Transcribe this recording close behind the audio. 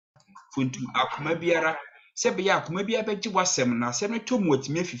funtum akoma biara se be ya akoma biara beji wasem na asem no tomu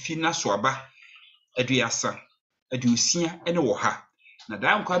otimi afifi na so aba aduasa adusia ene wo ha na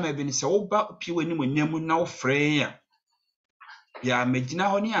dan kwa ma bi ni se wo ba pie wani monyamu na wo frɛ ya ya magina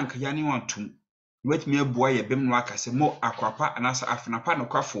ho ne anka ya ne wantum wetimi aboa ye bem no aka se mo akwapa anasa afenapa no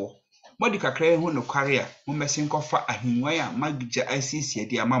kwafo modi kakra hu no kware a mo mesin kofa ahinwan a magija asiesie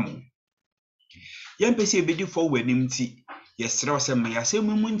di amamo yempese ebedi fo wanim ti yesrew se ma yasem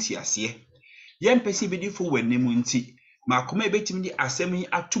mu nti ase yempese ebedi fo wanim nti makoma ebetimi di asem yi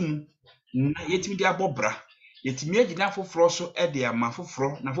atum na yetimi di abobra yetimi agina foforo so de ama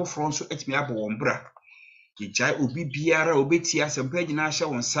foforo na foforo so etimi abo wombra yejai obi biara obeti asem pa agina ahye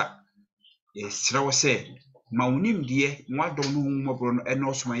wonsa yesrew se ma wonim de mwadom no mmobro no ene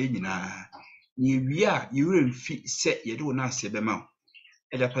osoma ye nyina ni wi a yewure mfi se yede wo na ase bema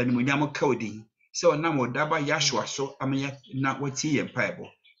eda pa ni monyam ka odin se onam odaba yashwa so amanya na wati ye mpaebo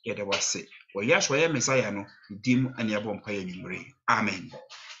yede wase wo yashwa ye mesaya no dim ane abo mpaye nyimre amen.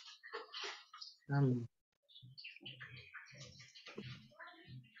 Amen.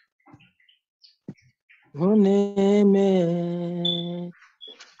 Oneme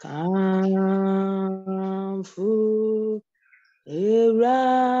kamfu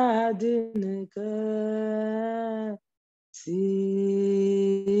eradineka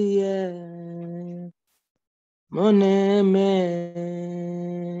siye moneme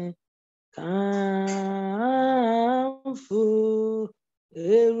kamfu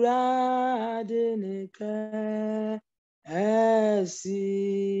eradineka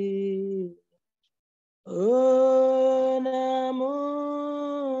si oh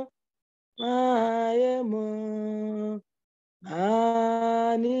namo mayemo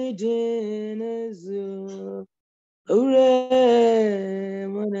ani jenezo ure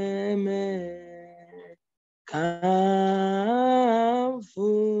moneme kamfu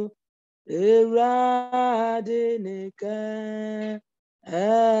eradineka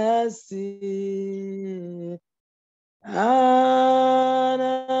si anamu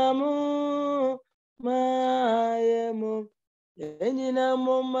mayemo enyina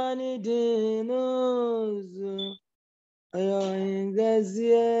momani dinozo ayo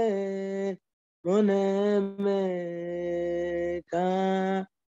ingazie moneme ka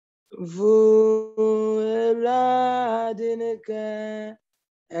vu eradineka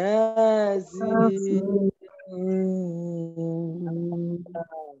ezi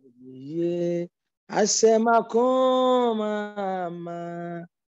ye asema koma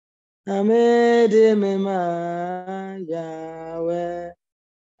amede mema yawe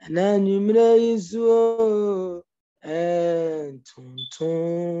na nyumre izuo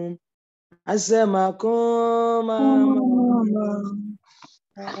entuntum asema koma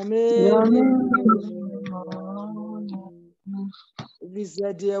amede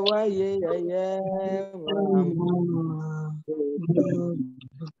visade waye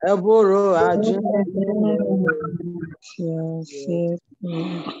eboro ajun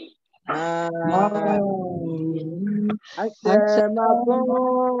asema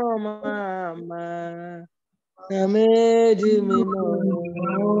koma amedi mimo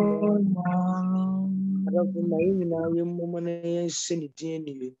arabuna yina yemmo na yenshini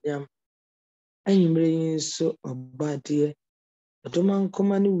dini yam anyimre yinso obade Atonement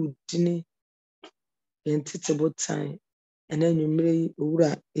koma ni wudini yentete botan ena anyimre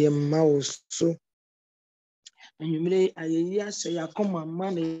owura yemma wo so anyimre ayeyi ase yakoma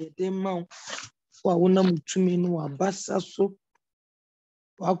ma na yede ma wa wonam tumi no wabasa so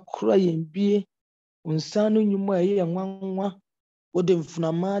wakura yembie onsano nyumu aye nwanwa wode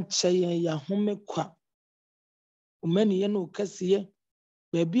mfunama chaye ya home kwa omani ye no kasiye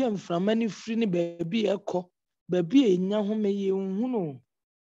baabi mfunama ni firi ni baabi ekọ baabi enya home ye hunu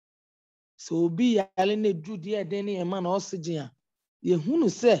so obi yale na dudi eden ne ema na oxygen a ye hunu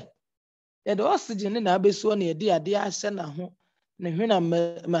se ye de oxygen na abeso na ye de ade ahye na ho na hwena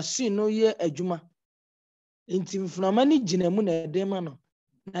machine no ye adwuma enti mfunama ni gina mu na eden ma no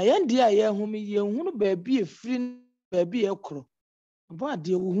na ye ndi a ye home ye hunu baabi efiri baabi ekoro bo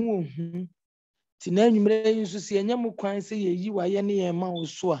ade wo hu ti na nwumre yin so se enya mu kwan se ye yi wa ye ne ye ma wo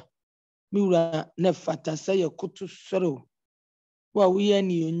so a miwura na fata se ye koto soro wa wo ye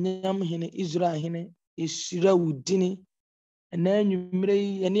ni onyam hene Israel hene esira wudini na nwumre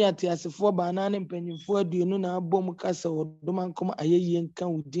ye ne ate asefo ba na ne mpanyimfo aduonu na abom kasa Atonement koma ayeye nka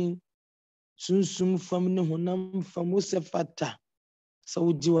wudin sunsum fam ne honam fam wo se fata sa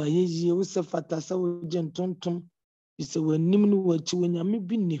wo ji wa yeye wo se fata sa wo je ntontom ise wanim no wachi wonyame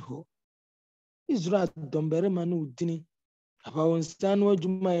bi ni ho Israel dombere manu udini aba wonsano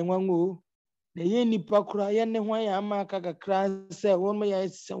adwuma ye nwanwo na ye nipa kura ye ne ho ya ama aka kakra se won ma ya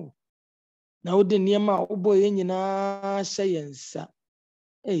sew na wode nneɛma a wobɔ yɛn nyinaa hyɛ yɛn nsa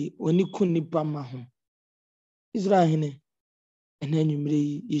oni ku nipa ma ho Israel hene ɛna anwummere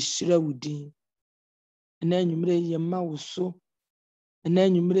yi yɛhyira wo din ɛna anwummere yi yɛma wo so ɛna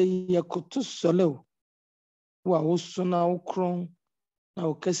anwummere yi yɛkoto sɔle wo a wo so na wo kron na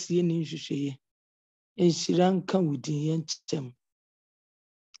wo kɛseɛ ne nhwehwɛeɛ nhyira nka wo din yɛn kyɛm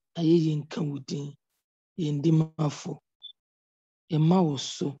ayɛyɛ nka wo din yɛn di mafo yɛma wo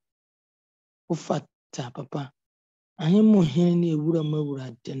so wo fata papa ahemmo hene ne ewura ma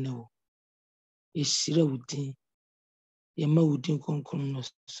Awurade ne wo yɛhyira wo din yɛma wo din kronkron no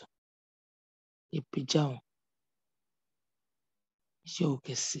so yɛpagya wo yɛ wo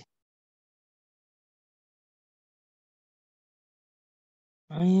kɛse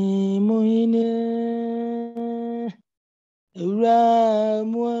ahemmo hene ewura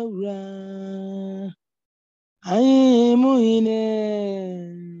mu ewura ahemmo hene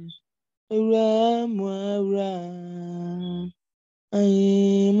ewura mu ewura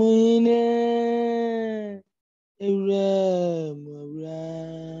ahemmo hene ewura mu ewura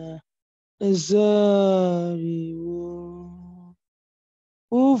Ezari wo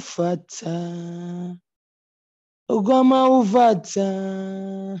ufata ogama ufata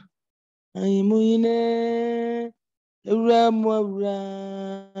ahemmo hene ewura mu ewura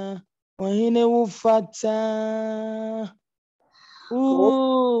ohene ufata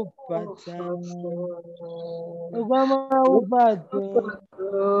ufata ogama ufata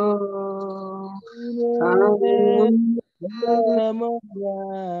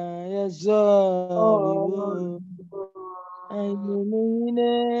Yazari wo ahemmo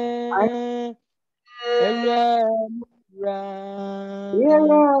hene ewura mu ewura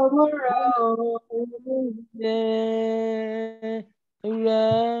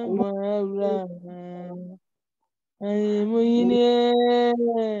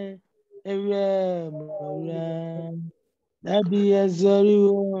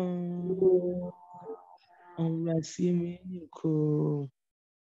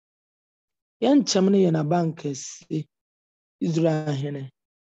Yancham ne yana bankasi Israel hene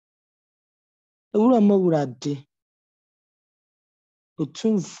ewura ma Awurade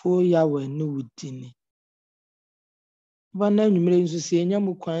otumfuo Yahweh ne wudini bana anwummere nso sɛ yɛnya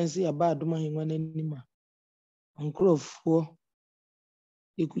mu kwan sɛ yɛba adom ahengua n'anim a nkurɔfoɔ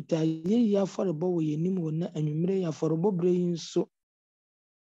yɛkuta yɛyi afɔrebɔ wɔ yɛnim wɔ na anwummere yi afɔrebɔ berɛ yi nso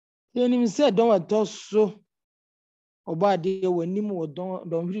yɛnim sɛ dɔn ɛtɔ so ɔbɔ adeɛ wɔ anim wɔ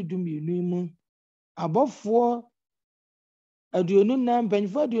dɔnhwere 12 yi mu abɔfoɔ 24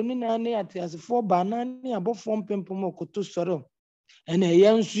 mpanyinfoɔ 24 ne ateasefoɔ 4 ne abɔfoɔ mpempem ɔkoto sɔre ɛna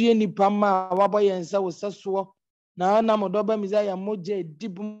yɛn nso yɛ nipa ma a wabɔ yɛn nsa wɔ sɛsoɔ na anam dɔba Mesaia mogya edi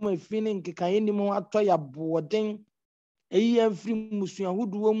bom efi ne nkekaeɛ nim ho atɔ yɛ aboɔden eyi yɛn firi musua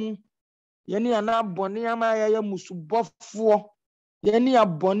ahodoɔ mu yɛne ana abɔne ama yɛyɛ musubɔfoɔ yɛne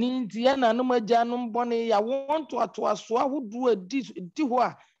abɔne nti yɛn nanom agyanom bɔne yɛawɔ ntoatoasoɔ ahodoɔ edi hɔ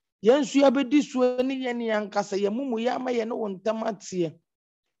a yɛn nso yɛbɛdi so ne yɛn ankasa yɛn mumu yɛ ama yɛn wɔ ntam ateɛ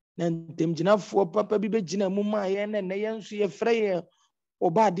na ntamgyinafoɔ papa bi bɛgyina mu ma yɛn na yɛn nso yɛfrɛ yɛn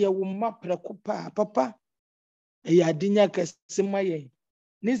ɔbaadeɛ wo mma prɛko papa ɛyɛ adenya kɛse ma yɛn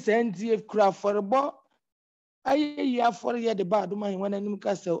ne saa nti yɛkura afɔrebɔ ayɛyi afɔre yɛde ba adom ahengua n'anim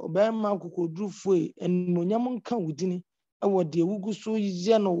ka sɛ ɔbɛrima akokodurufo yi animonyam nka wo dini ɛwɔ deɛ wogu so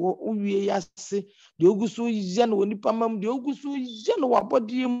yɛ no wɔ wowie yi ase deɛ wogu so yɛ no wɔ nipa ma mu deɛ wogu so yɛ no wɔ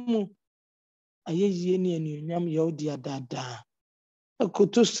abɔdeɛ mu ayɛyie ne animonyam yɛ wo deɛ daadaa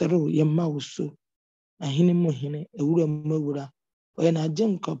ɛkoto sɛre wo yɛma wo so ahene mu hene ewura mu ewura ɔyɛ n'agye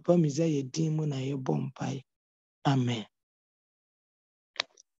nkɔpa Mesaia din mu na yɛbɔ mpae amen.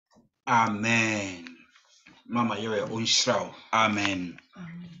 Amen. Mama yewe onhyiraw. Amen.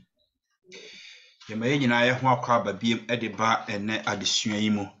 Yɛma yɛn nyinaa yɛ ho akɔ aba biem de ba ɛnɛ adesua yi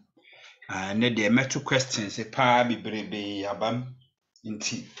mu. Ne deɛ meto questions paa bebrebe abam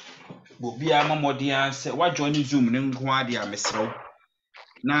nti obiara ma mmɔden sɛ wajoin Zoom ne nko ade a mesrɛw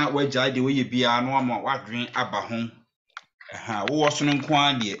na wagyae deɛ wɔyɛ biara no ama wadwen aba ho. Wowɔ so no nko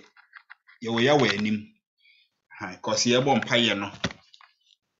ade yɛwɔ anim. Because yɛbɔ mpaeɛ no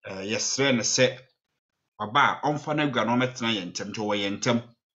yɛsrɛ no sɛ ɔba a ɔmfa no agua no ɔmɛtena yɛn ntam nti ɔwɔ yɛn ntam.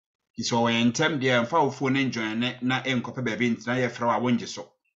 Nti ɔwɔ yɛn ntam deɛ mfa wofuo no njoin ne na ɛnkɔpɛ baabi ntena yɛfrɛ wo a wongye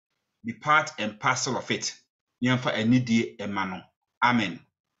so. Be part and parcel of it. Yɛmfa anidie ɛma no. Amen.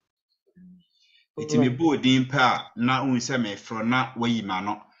 Iti me bo din pa na unse me fro na wayi ma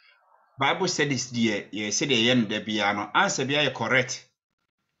no. Bible studies deɛ yɛ sɛ deɛ yɛ no da bia no answer bia yɛ correct.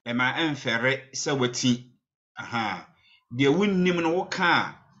 Ɛma ɛmfɛre sɛ wati. Deɛ wonnim no wo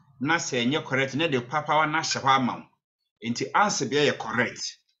ka na sɛ nyɛ correct na de papa wa na hyɛ hɔ ama wo. Nti answer bia yɛ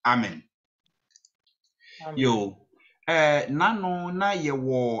correct. Amen. Yo. Nano na ye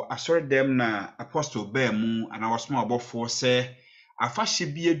wo asordem na apostle bear mu ana wasoma abofo se afahye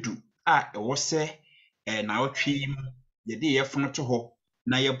bi edu a ewo se na otwe mu ye de ye fono to ho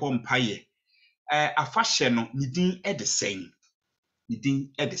na ye bɔ mpaye. Afahye no ne din edesen. Ne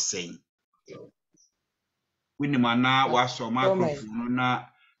din edesen. Winima na waso microphone no na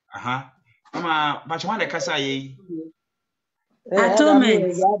aha. Mama bachwa de kasa ye.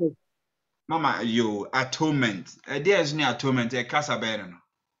 Atonement. Mama yo atonement. There's no atonement e kasa be no.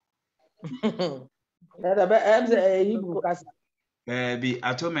 Be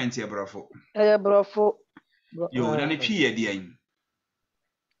atonement ye brofo. Brofo. Yo na ne twi ye de an.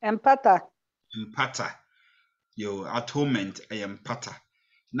 Empata. Mpata. Yo atonement empata.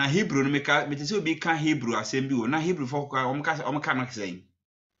 Na Hebrew no me say obi ka Hebrew asem bi wo na Hebrew fo kwa omka no say.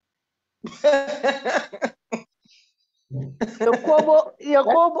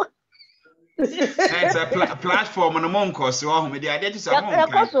 Yakobo. It's a platform no monko so ho me dey ade to say monka.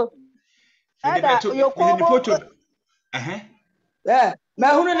 Yakoso. Yakobo.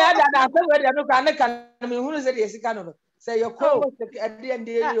 Ma hunu na da da se we de no kan kan me hunu se de sika no. Say Yakobo se ade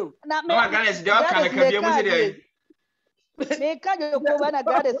ande yo. Na Ganes de kan ka bi mu se dey. Me ka Yakobo na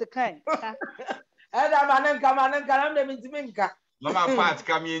Ganes kan. Ada manen kan am de mintimi nka. Mama part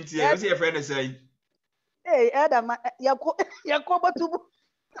come in here. What's your friend say? Hey, Adam, Yakobo tubu.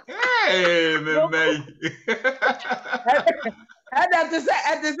 Hey, me. Ada to say,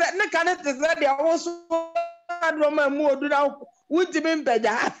 na kan to say de awo so do ma mu odu na wutimi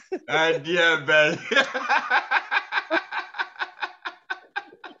mpeda. Dear Ben.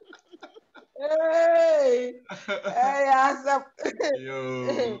 Hey, asap.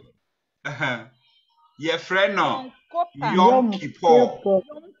 Yo. Your friend no. Yom Kippor.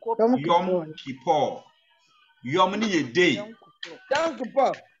 Yom Kippor. Yom ni ye day. Yom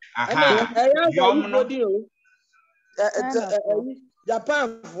Kippor. Yom no.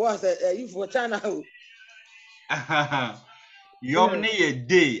 Japan was for China. Yom ni ye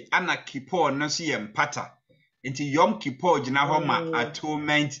day ana Kippor no so ye mpata. Nti Yom Kippor gina ho ma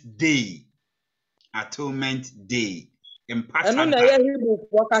atonement day. Atonement day. Mpata. Anu na ye Hebrew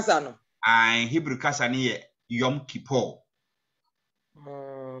for kasa no. Hebrew kasa ni ye Yom Kippor.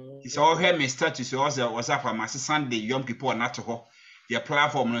 So here me status was up on my Sunday Yom Kippor na to ho. The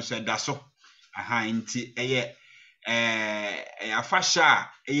platform no so da so. Nti afasha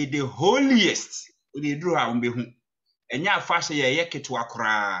the holiest. We do ha umbe hu. Enya afasha ye ketwa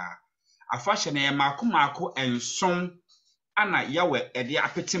kra. Afasha na ye mako enson ana yawe ede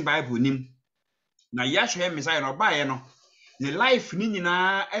apetin Bible nim. Na yahwe Messiah no ba ye no. Ne life ni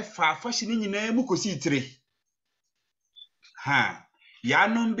nyina efa afasha ni nyina mu kosi itire. Ya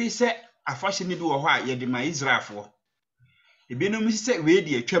no bi se afashe ni bi wo ho a ye de ma Israelfo. Ebinom se we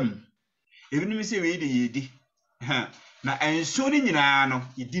di atwam. Ebinom se we di yedi. Na enso ni nyina no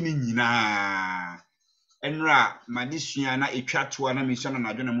yedi ni nyina. Enra madesua na etwato na misha na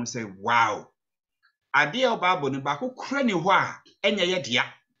adwena mu se wow. Ade e Bible ni ba kokura ni ho a enye ye dia.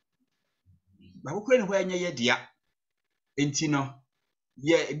 Ba kokura ni ho enye ye dia. Enti no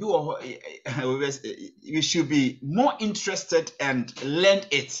yeah, you should be more interested and learn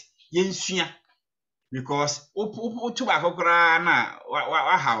it. Because to back na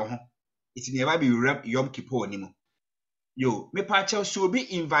how it's never be Yom Kippor anymore. Yo, me pacha so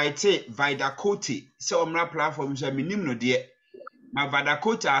be invited Vida Kote. So omra platform so minim no de. Ma Vida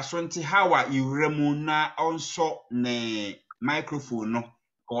Kote asonte how you remuna onso ne microphone no.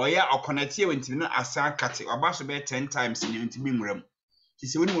 Or ya or connect you into no asa kate. Oba so be 10 times in intimi mrem. Ti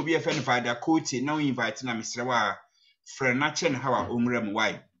woni mo be a friend Vida Kote na we invite na Mr. Wa friend na chen how a omrem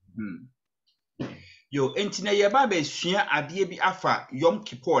why. Yo, entina ye ba be sua ade bi afa Yom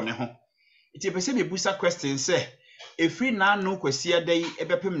Kippor ne ho. Iti pese me busa question say, efri na no kwasi adai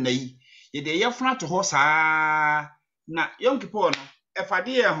ebepem na yi. Ye de ye funa to ho saa na Yom Kippor no efade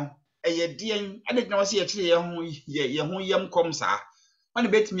ye ho eye dien ade na wose ye kire ye ho yam kom saa. Wani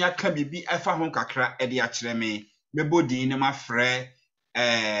betimi aka bibi afa ho kakra ede a kire me mebodi ne mafre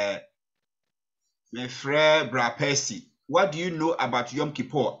me frɛ Bra Percy. What do you know about Yom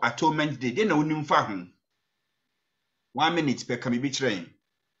Kippor Atonement Day? They know nim fa ho. 1 minute per kami bi kyerɛ.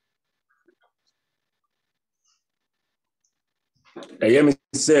 Me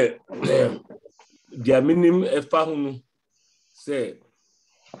say dia minim efa ho no say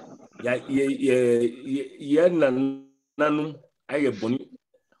ya nanum aye boni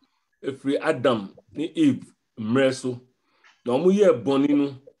efri Adam ni Eve mreso na omu ye boni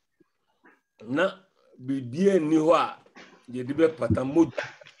no na bibie ni ho a ye di be pata moja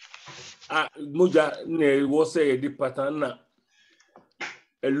ne wo say ye di pata na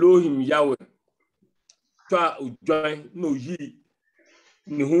Elohim Yahweh twa ujwan no yi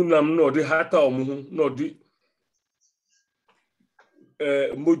ni hunam no de hata omu no de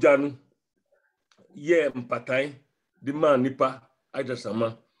mojanu ye mpatai the man nipa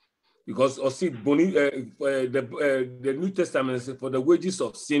ajasama because osi boni the New Testament says for the wages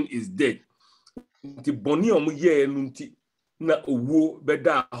of sin is death. Nti boni omu ye nunti na owo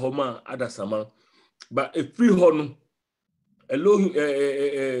beda homa adasama but a free honu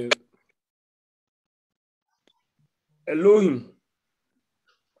Elohim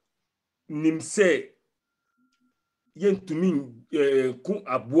nimse yentumi ku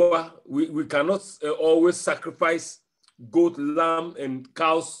abua we cannot always sacrifice goat, lamb and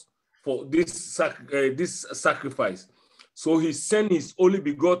cows for this sacrifice. So he sent his only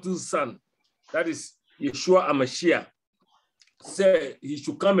begotten son, that is Yeshua HaMashiach, said he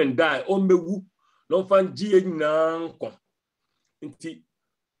should come and die. Omewu no fan ji na nkwa. Nti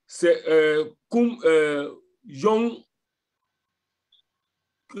se young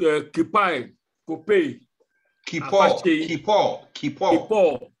Kippor kopei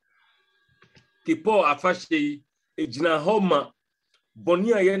Kippor afashe ejina homa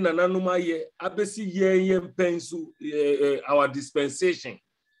boni aye nananum aye abesi ye mpensu our dispensation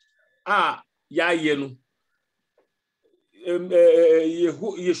ya ye no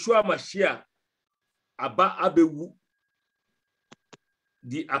Yeshua Mashiach aba abewu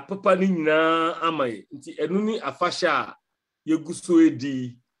di apapa ni nyina amaye nti enu ni afasha yeguso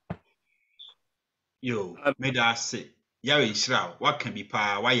edi yo meda se yawe nshira waka bi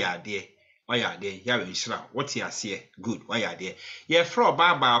pa wayade yawe nshira what you ase good wayade ye fro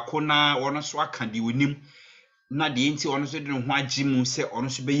baba ko na wono so aka di onim na de nti wono so de ho agimu se ono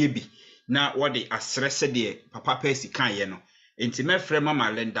so beye bi na wode asre se de papa pesi kan ye no nti mefre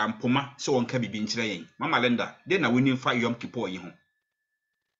mama Lenda mpoma se wonka bibi nkyira yen mama Lenda de na wonim fa Yom Kippor yi ho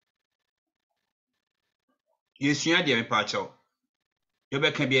yesua de me pa chawo yo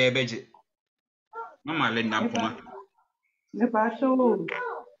be ka bia ebeje mama Lenda mpoma ne pa chawo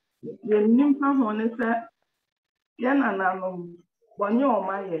ye nim fa ho ne se ye na no bonye o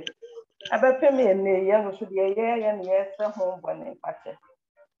maye abepe me ne ye no so de ye ne ye se ho bone pache.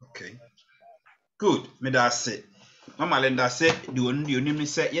 Okay, good. Me da se mama Lenda se de onim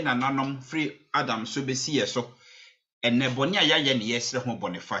se ye na nanom free Adam so be si ye so enne bone a ye ne ye sre ho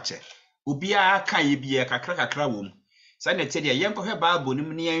bone fache obi a kan ye bia kakra wom sa na te de ye nkɔ hwe Bible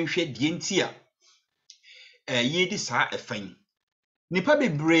nim ne ye nhwe die nti a ye di sa efan nipa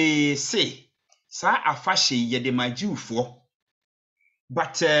bebre se sa afahye ye de magiufo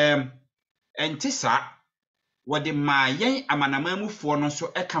but enti sa wode ma yen amanamamufo no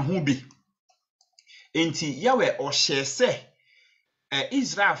so eka ho bi enti yawe ohye se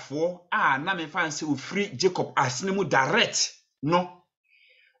Israelfo na me fan se ofri Jacob asene mu direct no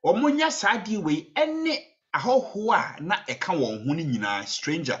omunya saadi we ene ahoho na eka won ho ni nyina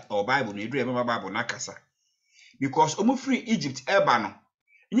stranger or Bible no edure mama Bible na kasa because omu free Egypt eba no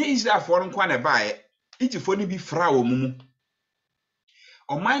nye Israelfo no kwa na bae Egyptfo ni bi fra wo mu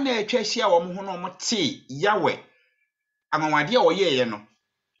oman na etwa hia wo ho no mote yawe amanwade a oyeye no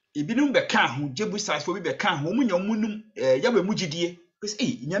ibinum be kan ho Jebusite bi be kan ho munya munum yawe mugidie because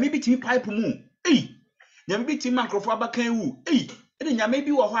nyame bitimi pipe mu nyame bitimi makrofo abakan wu ene nyame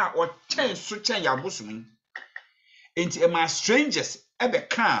bi wo ho a o chen so chen ya bosum enti ma strangers ebe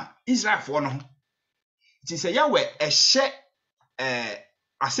kan Israelfo no ho ti se yawe ehye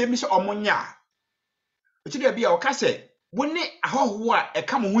asemi so omunya o ti de bia o ka se woni ahoho a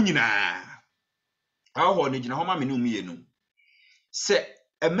eka mo ho nyina ahoho ne gina ho ma me no mienu se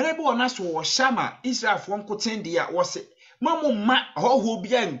emre bi ona so wo shama Israelfo nkoten de a wo se mamma ahoho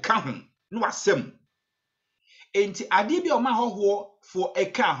bia nka ho no asem enti ade bi o ma ahoho fo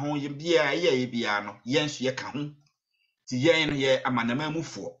eka ho ye bia ye bia no yenso ye ka ho ti yen no ye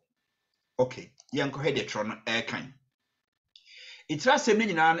amanamamufo okay yen ko hede tro no kan itra sem ni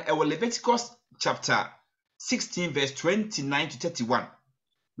nyina no e Leviticus chapter 16 verse 29 to 31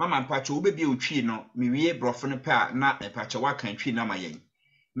 mama mpacho wo bebia otwi no mewie brofo no pa na mpacho wa kan twi na mayen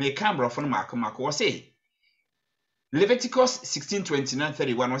me kan brofo no mako wo say Leviticus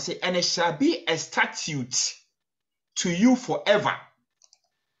 16:29-31 say, and it shall be a statute to you forever.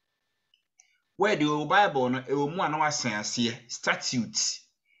 Where the Bible no statute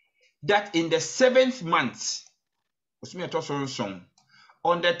that in the 7th month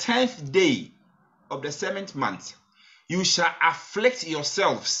on the 10th day of the 7th month you shall afflict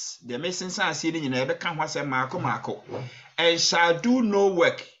yourselves the mason and shall do no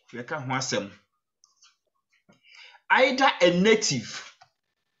work either a native,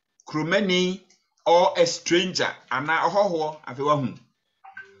 Krumeni, or a stranger,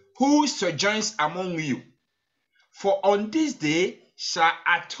 who sojourns among you, For on this day shall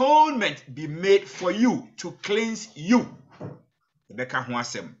atonement be made for you to cleanse you. Rebecca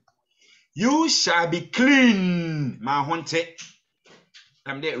Huasem. You shall be clean. Ma honte.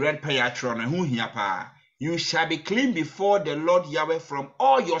 I'm the red payatron. Who here pa? You shall be clean before the Lord Yahweh from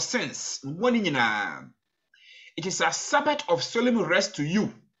all your sins. It is a Sabbath of solemn rest to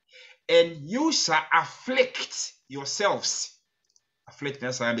you, and you shall afflict yourselves. Afflict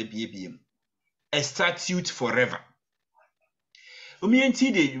a statute forever.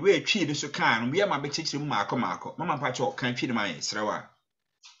 Umienti de we twi de so kan we ma be chichiri mu mako mama pa cho kan twi de ma srawa.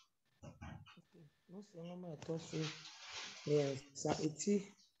 No se no ma to so yes sa eti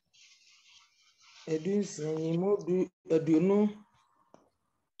edun sin mo du aduonu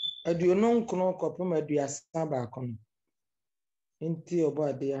nkono kopem aduasa ba kono enti obo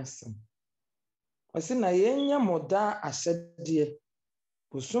ade asem ose na yenya moda asede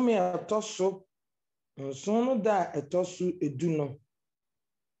osumi atoso nso no da etoso edu no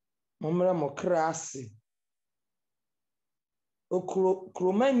momra mokra ase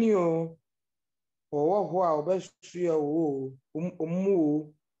okromani o owo ho a obesua o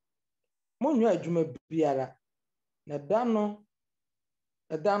omu monyo adwuma biara na dano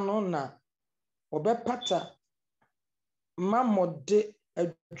na obepata mamode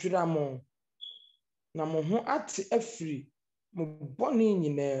adwuramo na mo ho ate afiri mo bone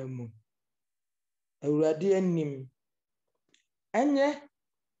nyina mu awurade anim enye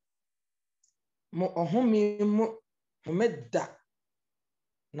mo ohome mu meda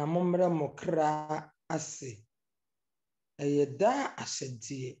na momra mokra ase eyeda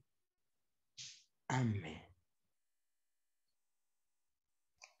asedi. Amen.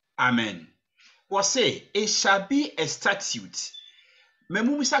 Amen. What say it shall be a statute.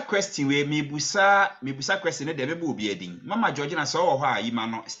 Memubusa question we mebusa question e de be obi edin. Mama George na so wo ho a yima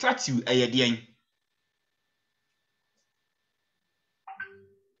no statute eyedien.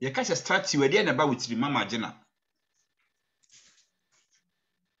 Ye ka statute we na ba witiri Mama Gina.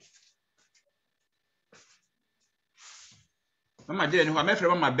 Mama Gina ni ho amefre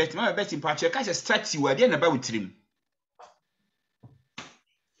Mama Bet in part ye ka statute we na ba witiri.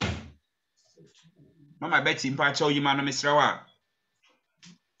 Mama Bet in part yima no mesrawa.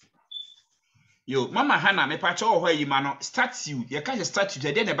 Yo, Mama Hannah, me pacho ho yima no statue. Ye ka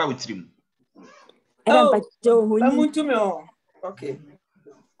statue de na ba witrim. Oh, okay.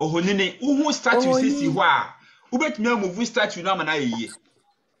 Ohonini, uhu statue sisi ho a. Ubetumi amuvu statue na mana yeye.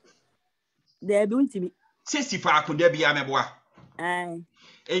 There be ntimi. Sisi pa akunda bia meboa.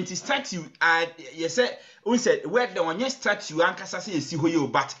 Enti statue ye say un said where the one statue ankasa say esi ho ye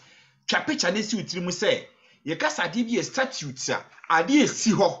but twa picture na si witrim say ye kasa de bi statue a ade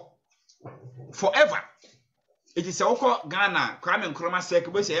esi ho forever. It is a Ghana, Kwame Nkrumah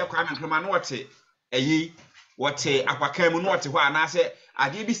Circle, we say Kwame Nkrumah no what apakam no what and I say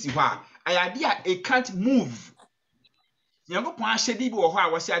adibisi hwa. Idea it can't move. Yango pon ahede bi wo ho a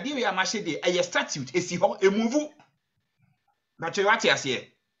wo say ade we am ahede a statute esi ho e move. But you what here?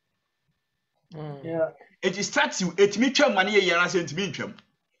 Yeah. It is statute it mi twam mane ye yana say ntimi ntwam.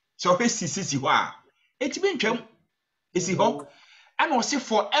 So he sisi ho a etimi ntwam esi ho. And we say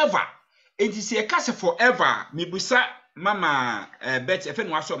forever. It is a case forever. Mibusa Mama Betty, if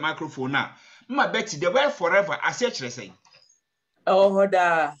anyone saw microphone now. Mama Betty, the word forever, I say, say. Oh,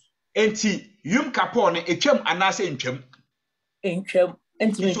 da. Enti, Yum Kippor, a chum, and I say in chum. In chum,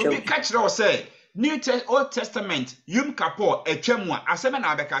 and to me catch or say, Old Testament, Yum Kippor, a chum one, I say,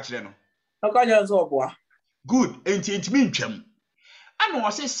 I be catch them. Good, enti, mean chum. And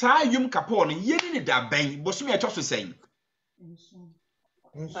was say, Sa Yum Kippor, ye didn't that bang, but me a toss saying.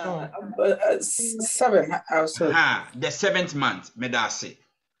 7 also. The 7th month, medase.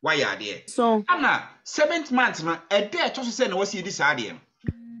 Why are there? So, Anna, 7th month, no, a day to say, no, what's this idea?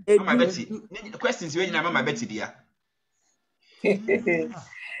 Mama Betty, questions when you Mama Betty, dear.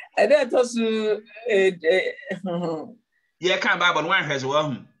 And that also, Yeah, can't buy but one has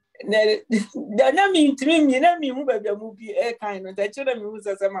one. That mean to me, you know, me move a movie air kind of that children use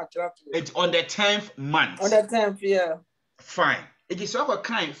as a match. It's on the 10th month. On the 10th, yeah. Fine. It is all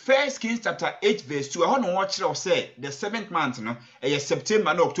kind. 1 Kings chapter 8, verse 2. I want to watch it say the 7th month, no,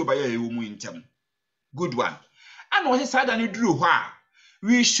 September and October, good one. And what is that? And drew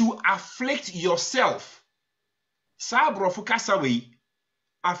we should afflict yourself. Sabro Fukasaway,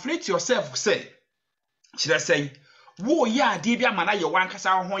 afflict yourself, say. Should I say, wo ya, debia mana your one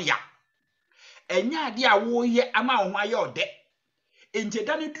cassa hoya. And ya, dear, wo ye ama why you're dead. In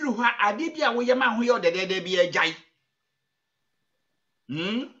Jedani drew her, a debia, wo yama who you're dead, be a jay.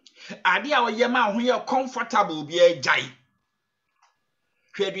 Ade a oyema ho ye comfortable bi ajai.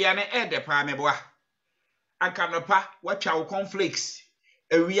 Hweduane e de pa meboa. Ankanopa, watch our cornflakes.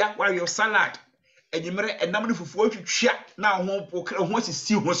 Ewia, why your salad. Enyimere enam ne fufuo twitwa na ho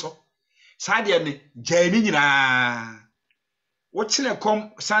sisi ho so. Saade ne jani nyina. Wo chine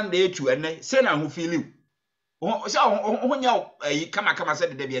kom Sunday to ene say na ho feel you. Se ho nya kama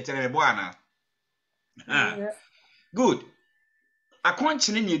say de bia tere me bo ana. Good.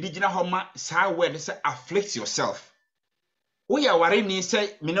 Akonchine ne digina ho ma sa word say afflict yourself. Wo ya ware ni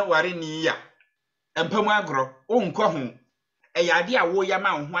say me no ware ni ya. Empamu agro o nkọ ho. Eyade a wo ya ma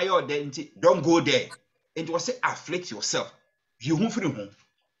ho aye ode nti don't go there. And was say afflict yourself. You hu free ho.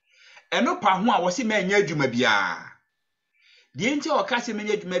 Eno pa ho a wo se ma nya adwuma bia. Die nti o ka se ma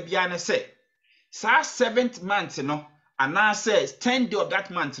nya adwuma bia na say sa 7th month no ana say 10th day of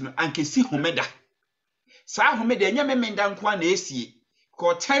that month no ankesi homeda. Sa homeda nya memenda nko na esie.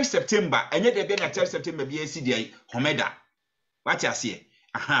 Ko 10 September enye de bia na 10 September bia esi dia homeda. What you say?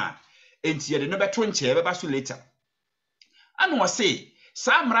 Aha. Enti ye de no beto nche be ba so later. Anu wo say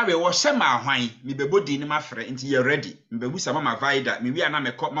sa mra we wo hye ma ahwan me bebodi ni mafre nti ye ready me bebusa mama vida me wi ana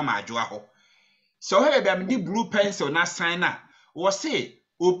me kọ mama adwoa ho so he be am di blue pencil na sign na wo say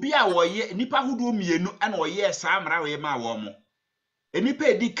obi a wo ye nipa hodo mienu ana wo ye sa mra we ma wo mo enipa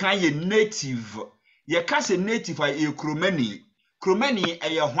edi kan ye native ye ka se native a ye kromani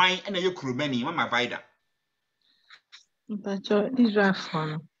e ye hwan na ye kromani mama vida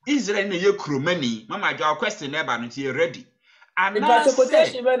Israel na ye kromani mama adwoa question na ba no ti ye ready. But the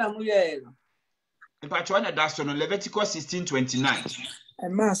quotation when I'm here. But you want that on Leviticus 16:29.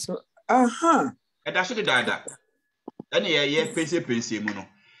 And maso. Aha. And that's the dada. Then ye pense mu no.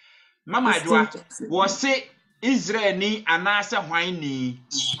 Mama adwa was say Israel ni anasa hwan ni.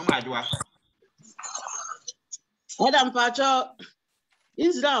 Mama adwa. Adam pacho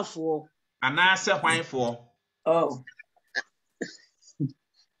Israel for. Anasa hwan for. Oh.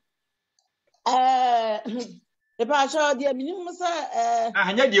 The pacho dia minimum say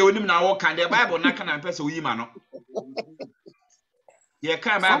Hanya dia onim na wo kan the Bible na kan na pese oyi ma no. Ye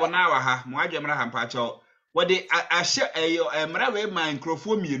kan Bible na wa ha mo adwemra ha pacho. What they ahye emra we man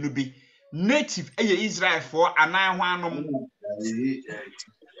krofo mienu bi native eye Israel for anan hwanom.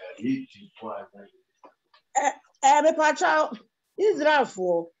 Me pacho Israel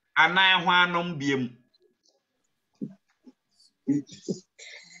for Anan hwanom biem.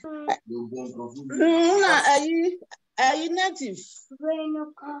 Are you native?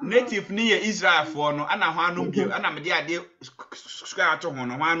 Native ni ye Israel for no ana hwanom biem ana me de ade square to ho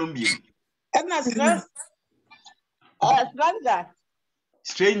no hwanom biem. Ana stranger.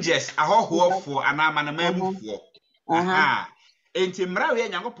 Strangers ahoho for ana manamamu for. Aha. Enti mra we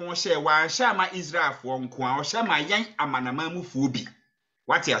Nyankopon hye wan hye ma Israel for nko a o hye ma yan amanamamu fu bi.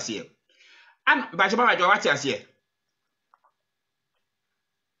 What you say? An ba je ba what you say?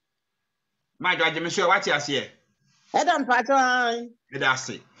 My do agye me so what you say? Adam pacho Me da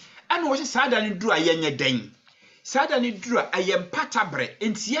say. An wo hye sada ni duru ayenye den. Sada ni duru ayem patabre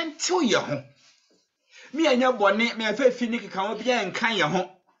enti yentew ye ho. Me anya bone me afa fi ni keka wo bia enkan ye ho.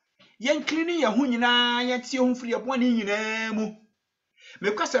 Yen clean ye ho nyina yete ho firi ye bone nyina mu.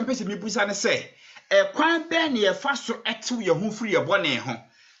 Me kwasem pese me busa ne se kwan be ne ye fa so etew ye ho firi ye bone ho.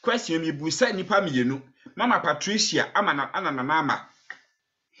 Question me busa nipa mienu. Mama Patricia ana mama.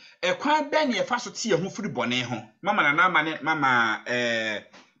 Kwan be ne ye fa so te ye ho firi bone ho. Mama na mama ne mama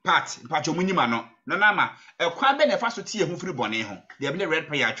Pat pacho munyima no. Na mama kwan be ne fa so te ye ho firi bone ho. Dey be the red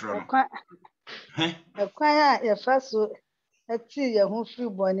prayer atro no. Ekwan a ye fa so ati ye ho firi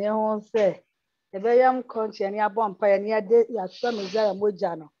bone ho se e be yam konche ni abompa ye ni ade ya so mezaya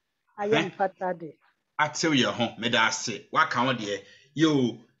moja no ayam pata de atew ye ho me da ase wa kan de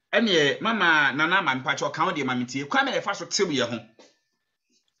yo ene mama nana ma mpacho kan de ma metie kwa me fa so tew ye ho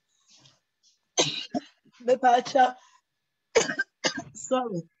me pacho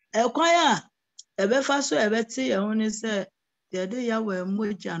sorry ekwan a ebe fa so ebe te ye ho ni se de de ya we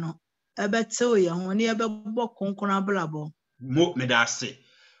moja no ebe tew ye ho ni ebe bo konkon ablabo mo me da ase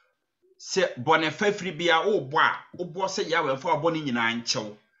se bone fafiri bia wo bo se ya we fa bo ni nyina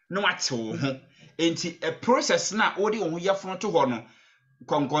nchew no atew ho enti a process na wo de wo ye fon to ho no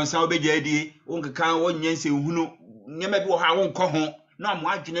konkonsa obegya die wo nkeka wo nyense hunu nyema bi wo ha wo nkɔ ho na mo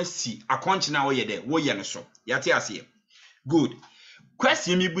adwena si akonche na wo ye de wo ye no so yate ase good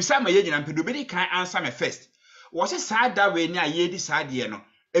question mi busa ma ye nyina mpedo be kan answer me first wo se saa da we ni aye di saa de no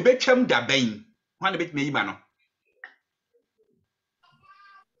ebetwam da ban ho na betime yi ba no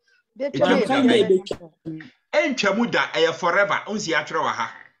entwamu da forever onsi atwere wa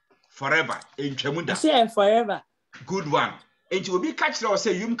ha forever entwamu da Say forever. good one enti obi ka kire o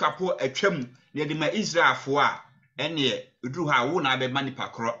say yum kapo atwam na de ma Israel fo a ene eduru ha wo na be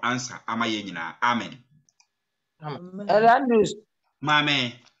manipa kro answer ama ye nyina amen Erandus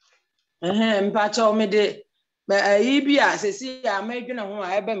Mame. mpacha me de yi bi a sesi a medwene ho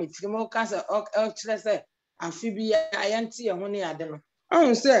a eba metiri mo ka se o kire se afi bi a yente ye ho ne ade no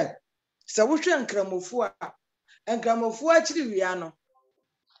ahun se wohwe nkramofu a nkramofu akiri wia no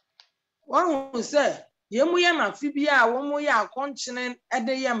wahun se yemu ye na afi bi a wo mo ye akonchene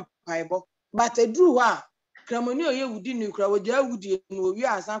ede ye mpaibo but eduru ho a kramoni oye wudi ni kra wogya wudi no wi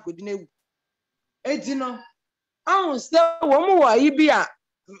asan kodi na ewu eti no ahun se wo mo wa yi bi a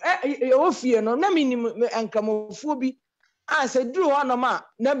ofie no na minim nkramofu bi a se duru ho no ma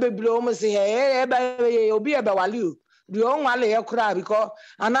na bebre o mo se he obi e be wale o di o nwale ye kura because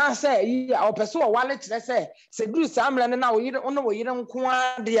ana se yi opese o wale kire se duru samre ne na wo yire nko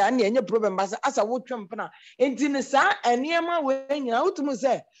ade a na enye problem ba se asa wo twem na enti ne sa eniema we nyina utum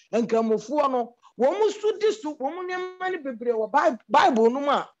se nkramofu no wo mu sudi su wo mu nema ne bebre wo bible no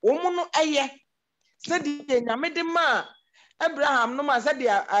ma wo mu no eye se di nyame de ma Abraham no ma said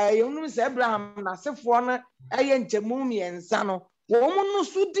you say Abraham na sefo no eye nchemu miensa no wo mu no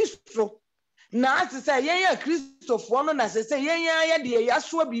so distro na say yen Christopher no na say yen ya de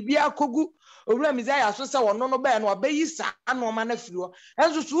yaso bibia kogu owura Messiah so say wono no ba no obayi sa no ma na firo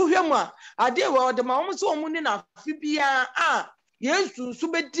enso so hwemu a ade wo de ma wo so mu ni na fibia a Yesu so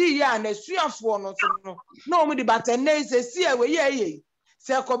bedi ya na suafo no so no mu di batene say si e we ye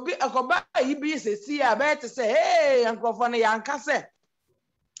se akoba yi bi sesi a bet say hey ankrofo no yanka se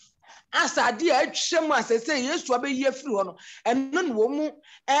asade a atwem asese Yesu abeyi afiri ho no eno no mu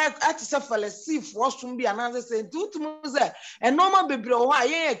atse Falasifo som bi ananse se tutum se enoma bebre ho a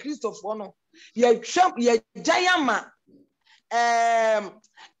yen Kristofo no ye twam ye jayama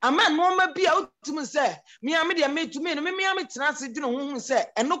ama no ma bi a utum se me ame de metumi no me ame tena se dino hu se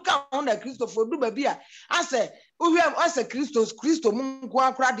eno ka ho na Kristofo du ba bi a ase uhwem ase Kristo mu nko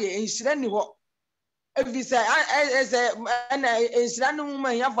akra de enhyira ni ho evi se na enhyira no mu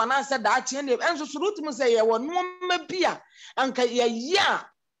ma ya fa na se da ache ne enso so utum se ye wo no ma bi a anka ye ya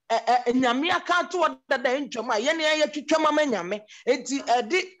nyame aka to dada ntwam a ye ne ye twetwam ama nyame enti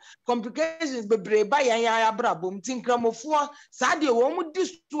edi complications bebre ba yan ya abrabom tinkramofo sa de wo mu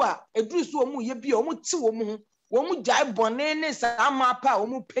distu a eduru so wo mu ye bi wo mu ti wo mu wo mu jai bone ne sa ma pa wo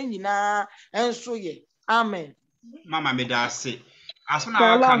mu panyina enso ye amen Mama me da se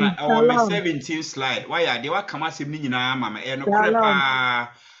asona waka na o me 17 slide why ya de waka masem ni nyina mama no kore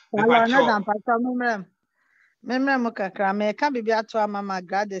pa me pa cho memre mo kakra me ka bibia to mama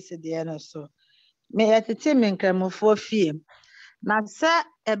grades de no so me etete me nkramofo fie na se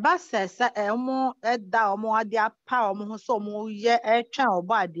eba se omo eda omo ade apa omo ho so omo ye etwa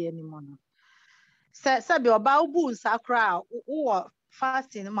obo ade animo no se bi oba ubu nsakra wo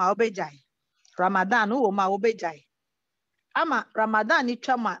fasting ma obejai Ramadan wo ma obejai ama Ramadan ni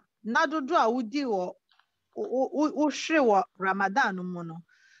twama na dodo a wudi wo hwe wo Ramadan mu no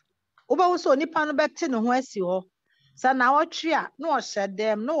oba wo so nipa no bete ne ho asi ho sa na wotwe a no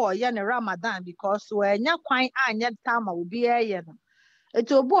hyedem no wo ye ne Ramadan because wo anya kwan anya time obi eye no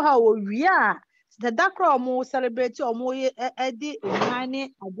eto obo ha wo wi a the dakro omo celebrate omo edi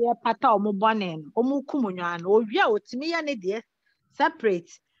nhane ade pata omo bone no omo kumunwa no o wi a otimi ya ne de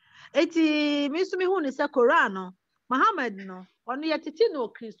separate eti misumi hu ne se Quran no Muhammad no ono ye titi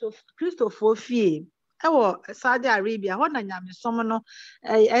no Christopher fie ewo Saudi Arabia ho na nyamesom no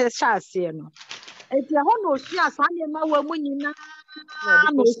sha ase no eti ho no osua asane ma wa mu nyina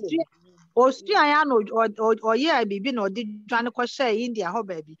no osua ya no oye bibi no di dwane ko share India ho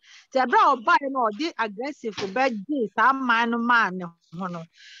baby te bra oba no odi aggressive birthday sa man no man ho no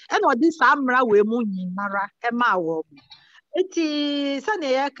e no odi sa mra we mu nyinara e ma wo eti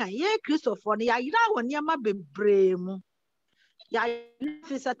sane ya kan ye Christopher no ya yira wo niam bebre mu ya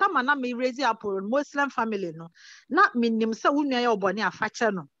fisa tama na me raise up Muslim family no na minim se wunua ya obone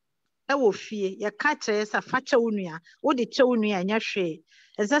afache no e wo fie ye ka kire se afache wunua wo de che wunua nya hwe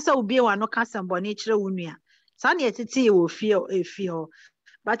esese obi wa no ka sembone kire wunua sa na etiti wo fie efie ho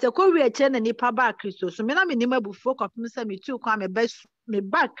but ekọwi eche na nipa ba Kristo so me na me nim abufuo kopim se me tu kwa me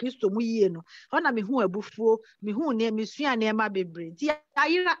ba Kristo mu yie no ona me hu abufuo me hu ne me sua ne ma bebre ti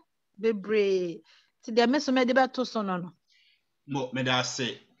ayira bebre ti de me so me de beto so no mo me da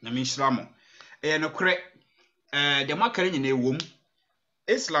se na me nhyira mo no kore de makare nyina ewom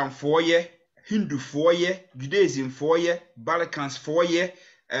Islam fo ye Hindu fo ye Judaism fo ye Balkans fo ye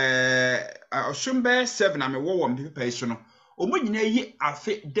osumbe 7 na me wo mpepe so no omo nyina yi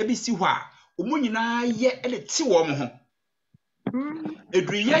afe debisi ho a omo nyina ye ele ti wo mo ho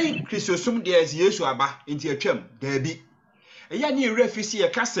edruye Kristosum de Yesu aba enti atwam daabi eya ni refisi ye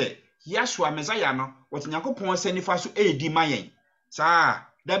kase Yashua Messiah no wat Nyankopon sanifa so edi mayen saa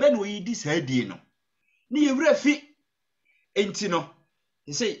da be no yi di saa die no ni yewura fi enti no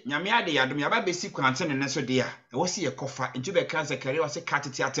say nyame ade yadom yaba besi kwantene ne so de a wo se ye kofa enti be kan Zakaria se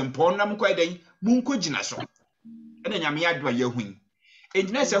katete atempon nam kwa den munko gina so ene nyame ado a yahun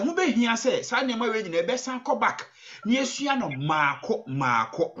enti na se hu be hia se sa ne ma we gina be san ko back ni esua no maako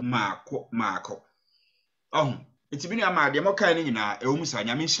enti bi ni ama de mo kan ni nyina e wo musa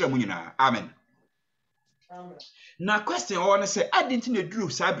nyame nhira mu nyina amen. Na question on say I didn't need to do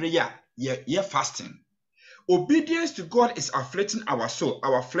sabre ya fasting. Obedience to God is afflicting our soul,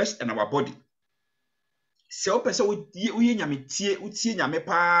 our flesh, and our body. Se o pese we nyame tie utie nyame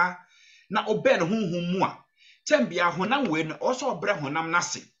pa na obe no honhom mu a tembia honam we no also obre honam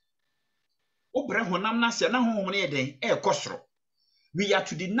nase. Obre honam nase na honhom ne den e kosoro. We are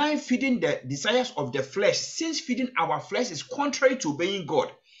to deny feeding the desires of the flesh, since feeding our flesh is contrary to obeying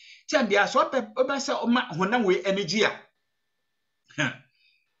God. Tembia so obese oma honam we energy a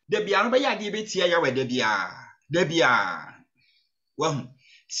debia no be ya de betia ya we debia wahu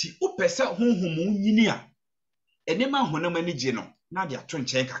si upese honhom nyini a enema honam anigye no na de ato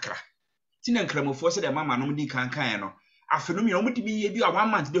nchen kakra ti na nkramofo se de mama no di kankan no afenum ye omudi bi ye bi 1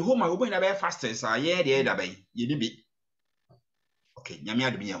 month the whole my obo na be fastest a ye de da ban ye ni bi okay nyame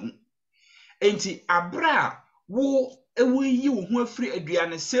adum ye hu enti abra wo ewo yi wo hu afiri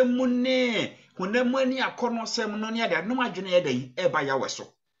aduane semu ne honam ani akono sem no ne ade adum adwene ye den e ba ya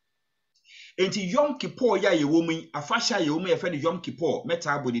weso enti Yom Kippor ya ye wo mu afasha ye wo mu ye fe ne Yom Kippor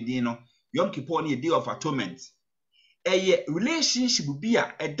meta abodidin no Yom Kippor ne day of atonement eye relationship bi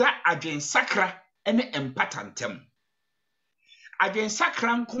a eda adwen sakra ene empatantem adwen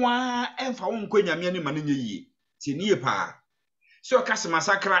sakra nko a emfa wo nko nyame ne mane nye yie ti ne pa so kase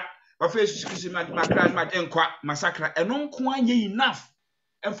masakra wa fa Jesus Christ makra ma denkwa masakra eno nko a nye enough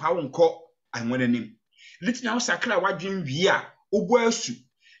emfa wo nko anwonanim litinya wo sakra wadwen wi a obo asu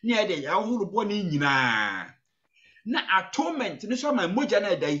ne ede ya huru bo ne nyina na atonement ne so ma moja na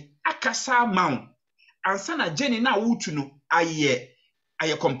edai akasa maun ansa na Jenny na wutu no aye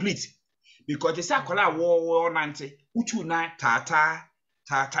complete because they say akola wo nante wutu na tata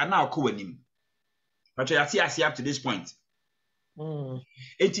na akowanim but you see up to this point.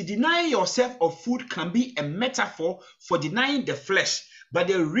 And to deny yourself of food can be a metaphor for denying the flesh, but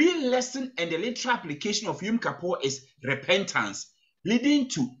the real lesson and the literal application of Yom Kippor is repentance, leading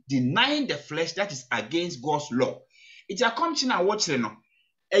to denying the flesh that is against God's law. It's a coming na watch no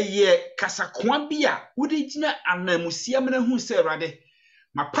eye kasakwa bia wodi gina anamusia mena hu se rade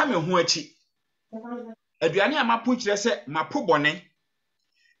mapa me ho achi aduane a mapo kire se mapo bone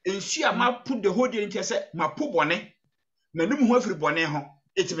ensu a mapo de hodi nke se mapo bone manum ho afiri bone ho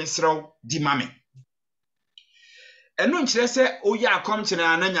etime srew di mame enu nkire se oyi akom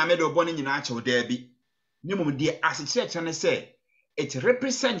kire na nyame de bone nyina a chew da bi nimum de asechire kire ne se it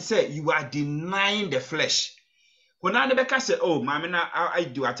represents say you are denying the flesh. When I never say, oh, mamma, I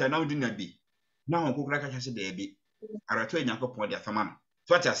do at an ordinary be. Now, I'm going to say, baby, I return your point, dear Faman.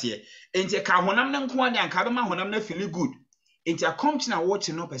 So what I say, ain't a car when I'm not going and Kadama when I'm not feeling good. Ain't a company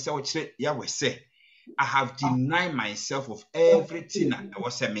watching up as I would say, Yahweh say, I have denied myself of everything I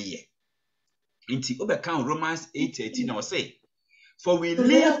was a me. Ain't the overcount Romans 8:18, I will say, for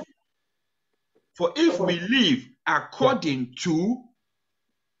if we live according to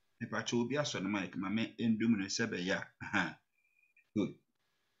good.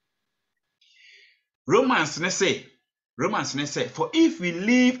 Romans ne say, for if we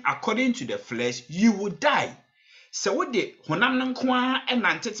live according to the flesh, you will die. So what the honam nankwa and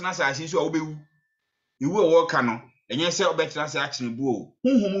nantetna sa asin so obewu. You will walk no, and you say obetna sa action bu.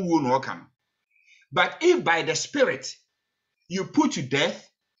 Honhom wu no oka no. But if by the spirit you put to death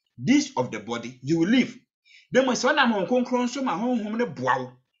this of the body, you will live. Then when son am konkron so ma honhom ne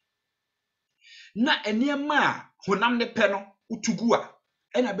boawo. Na enema a honam ne pe no utugu a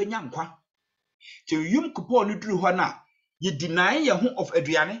ena benya nkwa. To Yom Kippor no duru ho na ye deny ye ho of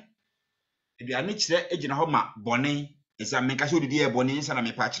aduane kire egina ho ma bone examine ka so didi e bone nsa na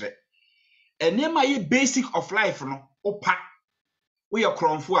me pa kire enema ye basic of life no opa wo ye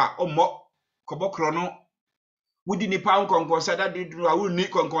kronfo a ommo kobokro no wudi nipa nkonkonsa da duru a wonni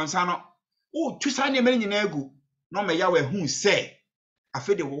konkonsa no o tusa ne mere nyina agu no me ya we hu say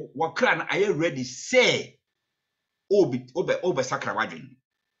afede wo kra na aye ready say obe sakra wadwen.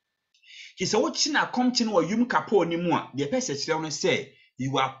 He said, what china come to know Yom Kippor ni mu a the person say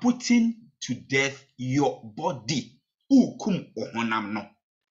you are putting to death your body. Ukum ohonam no.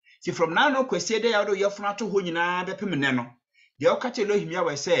 See from now no kwese dey ado yefuna to ho nyina bepem ne no. The okache Elohim ya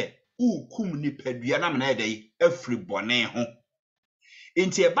we say ukum ni padua na na dey afri bone ho.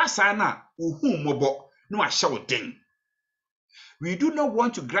 Enti e basa na uhu mobo no ahye wo den. We do not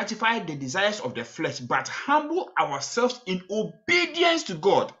want to gratify the desires of the flesh, but humble ourselves in obedience to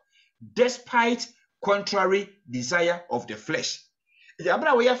God, despite contrary desire of the flesh.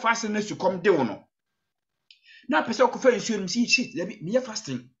 Abra we are fasting to come down. Now, person who feels you see shit. Me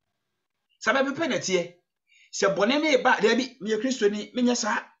fasting. Sababu penalty. Se bonene ba debi me Kristo ni menya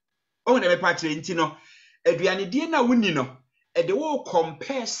sa. O na me patre nti no. Aduane die na wuni no. E de wo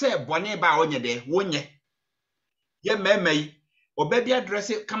compare se bone ba onye de wonye. Ye memei oba bi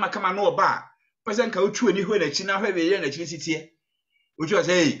address kama no oba. Person ka utwu ani hwe na chi na hwe be ye na chi sitie. Utwu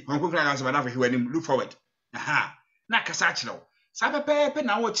say hey, onko kra ga so na hwe anim look forward. Aha. Na kasa kire. Sa pepe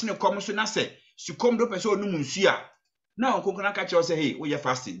na wo chi ne kom so na se sukom do pese onum nsu a na onko na ka kire say hey, wo ye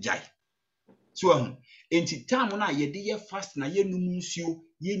fasting jai. So enti time na ye de ye fast na ye num nsuo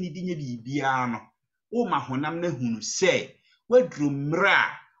ye nidi nye bibia no wo ma honam na hunu se wadru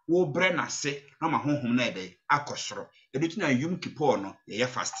mra wo bre na se na ma honhom na ede akosoro edu na yum Kippor no ye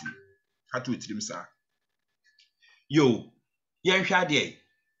fasting hatu tirim sa yo ye nhwa de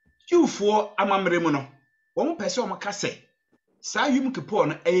Jewfo amamre mu no wo mo pese o mo ka se sa yum Kippor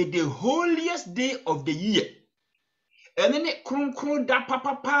no the holiest day of the year. And then it kron da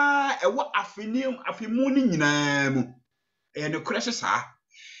papa what afimu ni nyina mu and the crashes ha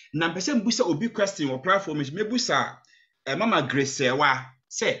na pese mbusa obi question or platform is mebusa mama Grace wa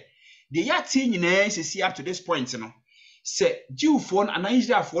say the yati nyina sisi up to this point no say Jewfo and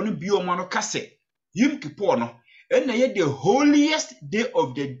Israelfo no bi o ma no ka say Yom Kippor no and na the holiest day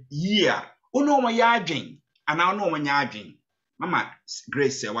of the year ono ma ya adwen ana ono ma nya adwen mama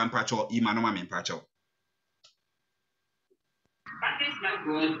Grace one pacho ima no ma me pacho.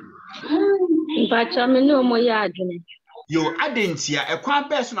 Yo adentia ekwan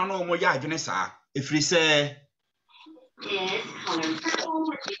best na no mo ya adwene saa efri se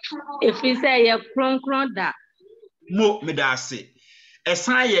ye kronkron da mo medase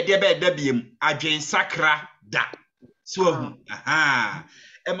esan ye de be da biem adwen sakra da so aha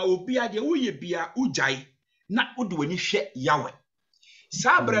ema obi ade wo ye bia ujai na wode wani hwe yawe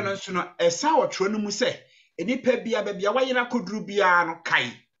saa bre no nso no esan wotro no mu se enipa bia ba bia wayena koduru bia no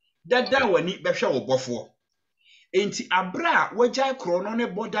kai dada wani behwe wo bofo enti abra wajai krono ne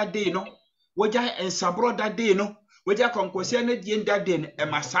boda day no wajai ensabro da day no wajai konkosia ne die nda day no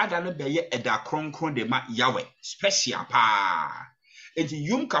emasada no beye eda kronkron de ma yawe special pa enti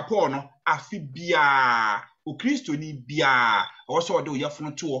Yom Kippor no afi bia o Kristo ni bia oso de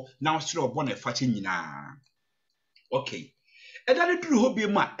oyafunu to na osere obo na fache nyina okay eda ne duru ho bi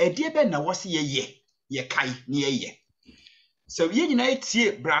ma edie be na wose ye kai ne ye so ye nyina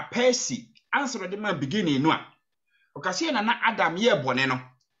etie bra Percy answer de ma beginning no a okase na Adam ye bone no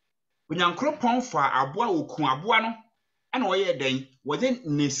onyankropon fa aboa oku aboa no ana oye den within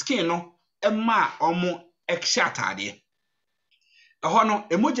ne skin no ema omo exatade eho no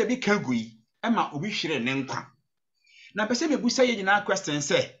emoja bi kagui ema obi hwere ne nkwa na pese mebusa ye nyina question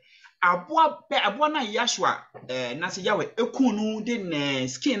say aboa na Yashua na se yawe eku no de ne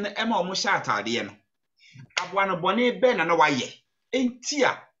skin ema omo shatade no aboa no bone be na waye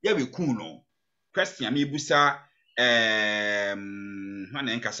entia yawe ku no question mebusa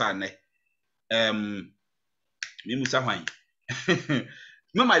hwana nkasa ne memusa hwan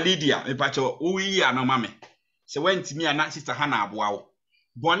mama Lydia me pacho owi anoma me se wantimi ana sister Hana aboa wo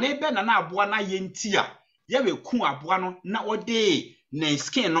bone be na aboa na ye ntia yawe ku aboa no na ode ne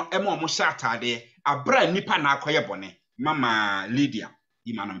skin no ema omo shatade abra nipa na akoye bone mama Lydia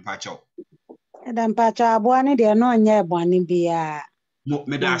imano me pacho Adam pacha aboa ne de no nya bone bia mo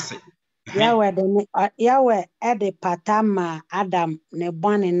medase yawe ede patama Adam ne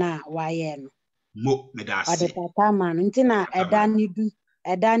bone na waye no mo medase ode patama no ntina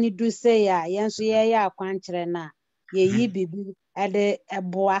eda ni du se ya yenso ye ya akwankyere na ye yi bibi ede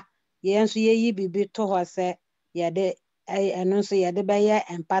eboa yenso ye yi bibi to ho se ye de eno so ye de be ye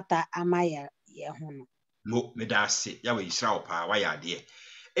empata ama ye ho no mo medase yawe Israel pa wa ya de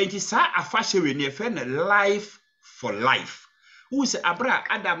enti sa afahye we ne fe na life for life who say abra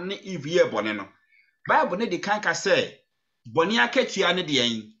Adam ne Eve ye bone no Bible ne de kan ka say bone akatua ne de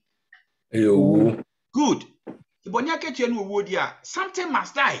yen Yo. good bone akatua ne wo dia something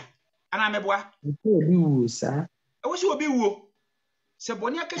must die ana meboa obi wu sa e wo se obi wo se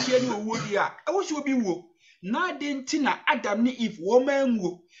bone akatua ne wo dia e wo se obi wo na de ntina Adam ne Eve wo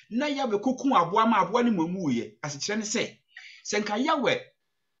manwo na yawe kokun aboa ma aboa ne mamu ye asekire ne se nka yawe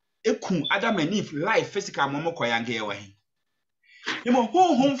eku Adam and Eve life physical momo koyange ye wahin yemo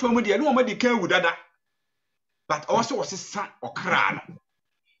honhom fam de no mo de kan wu dada but also was san okra no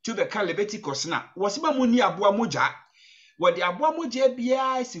to be kan Leviticus na was ba mu ni aboa moja wo de aboa moja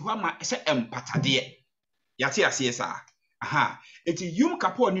bia si ho ma se empatade yate ase sa aha enti Yom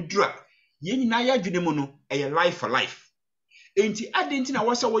Kippur ni dura ye nyina ya dwene mu no life for life enti adenti na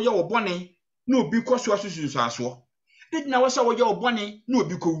wasa wo ye wo bone na obi koso asusunso aso enti na wasa wo ye wo bone na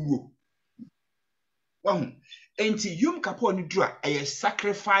obi kowuo wahu enti Yom Kippur ni dura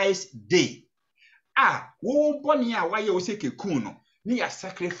sacrifice day wo bone a waye wo seke kun no ni ya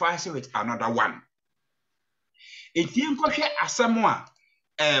sacrifice with another one enti enkohwe asemo a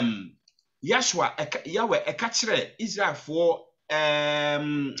Yahweh eka kire Israel for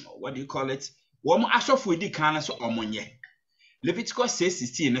what do you call it wom asofo edi kan na so omonye Leviticus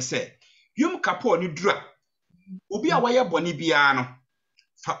 6:16 ne say Yom Kippur ni dura obi a waye bone bia no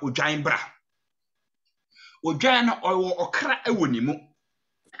fa odwan bra odwan no owo okra ewonimu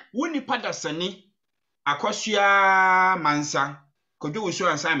woni padasani akosua mansa kodwo wusu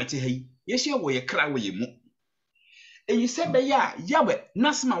ansa mete hayi yehye wo ye kra wo ye mu eyi se be ya yawe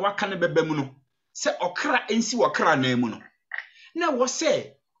nasma waka ne beba mu no se okra ensi wo kra na mu no na wo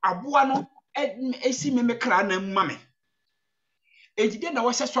se aboa no esi meme kra na mu mame ejide na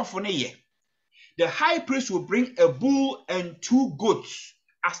wo se sofo ne ye the high priest will bring a bull and 2 goats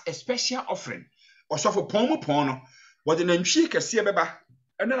as a special offering osofo pon no wo de nantwie kese beba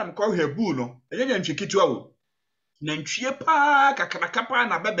ena na mkwa hwe bull no enye nantwie kitua wo nantwie pa kakrakapa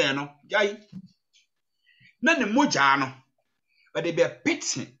na bebe no jai na ne moja no ade be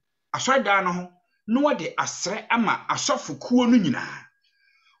piti asoda no ho no wode asre ama asofo kuo no nyina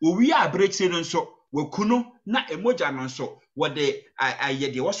owi abrechi no nso wakuno na emoja no nso wode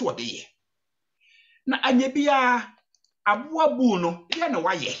ayede wo so wode ye na anya bia aboa bu no ye na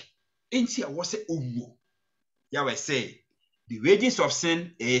waye enti a wo se owuo Yahweh say the wages of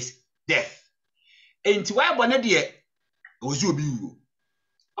sin is death enti why bone de ozi obi wuo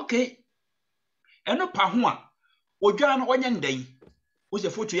okay eno pa ho a odwa no onye ndan wo se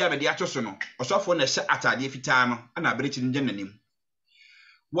foto ya be de atoso no osofo na hye atade fitaa no ana abrechi nje nanim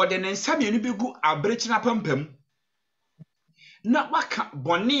wode ne nsamienu begu abrechi na pampam na waka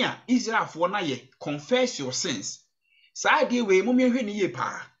bone a Israelfo na ye confess your sins saa de we mo mehwe ne ye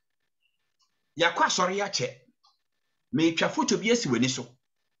pa yakwa sori ya che me twa foto bi esi wani so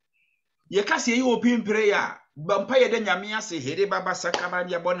ye kase ye open prayer bampa ye de nyame ase here baba sakaba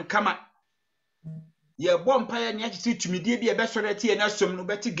ya bon kama ye bompa ye ne akiti tumidie bi e be sori tie na som no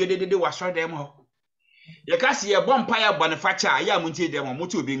beti gedede wasori dem ho ye kase ye bompa ya bon facha ya muntie dem mo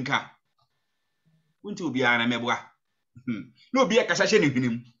to obi nka unti obi ana meboa no obi e kasa hye ne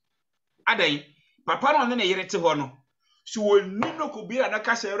hwinim adan papa no ne yere te ho no so woni no ko bi ana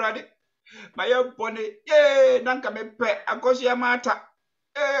kasa erade maye bone nanka me pe akoso ya mata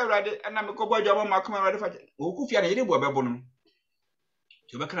erade ana me ko bojo ma makoma erade fa o ku fia na yere bo bebo no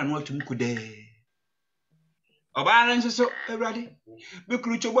to be kana no atum ku de oba na nso so erade be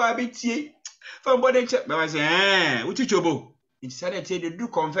kru chobo abetie fa mbode nche be ba se uti chobo it said they do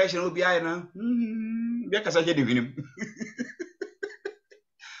confession obi aye na be kasa hye de hwinim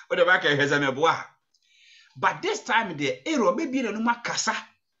o de ba ka heza me boa but this time the error be bi na no makasa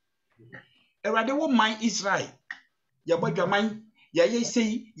erade wo man Israel ya bodwaman ya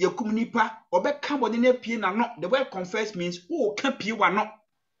yesei ya kumnipa obeka bode na pie na no the word confess means o ka pie wa no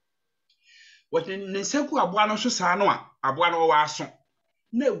what ne seku aboa no so saa no a aboa no wa aso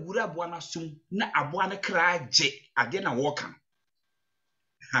na ewura aboa na som na aboa no kra je ade na wo kan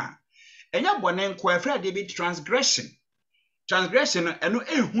ha enya bone nko afra de bi transgression eno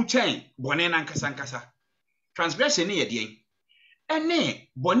ehu chen bone na nkasa transgression ne ye de ene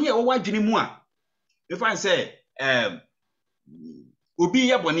bone e wo wadwene mu a if I say obi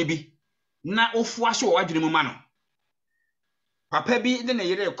ya bone bi na ofu aso wo wadwene mu ma no papa bi de na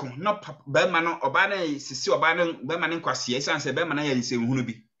yere ko no ba ma no oba na sisi oba na ba ma ne nkwase esan se ba ma na ya lise hunu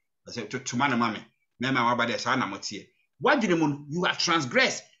bi say totuma na mame na ma wa ba de sa na motie wadwene mu you are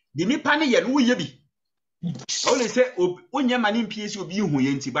transgress the nipa ne ye no ye bi only say onye ma ne mpie si obi hu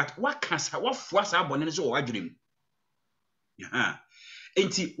ye nti but wakasa wafu asa bone ne so wadwene mu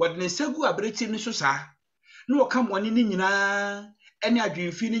enti wadne sagu abreti ne so saa na waka mone ne nyina ene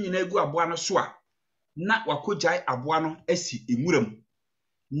adwemfi ne nyina gu aboa no so a na wakojai aboa no asi enwuram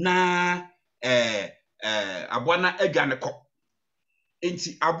na aboa na adwane kɔ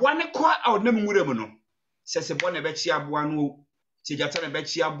enti aboa ne kɔ a onam nwuram no sese bɔ be chi aboa no o tigata ne be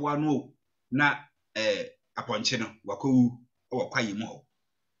chi aboa no o na aponche no wakowu wakwaye mu ho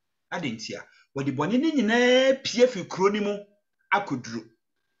adentia wadi bɔne ne nyina pie fi kuro ni mu akoduro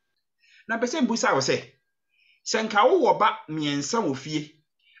na pese mbusa wo se senka wo wo ba miensa wo fie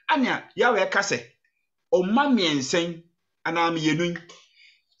anya yawe ka se o ma miensen ana mienun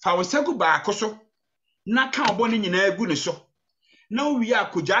fa wo sagu ba akoso na ka obone nyina agu ne so na wo wi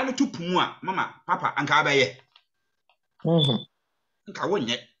akogya no tupu mu a mama papa anka abaye nka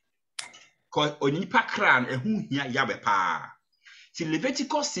wonye ko onipa kran ehu hia yabe pa ti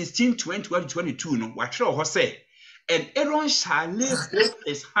Leviticus 16:21-22 no watchero ho say, and Aaron shall lay both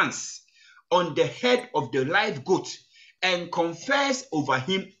his hands on the head of the live goat and confess over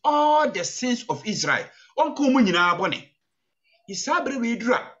him all the sins of Israel. Onko mu nyina bone. Isabre we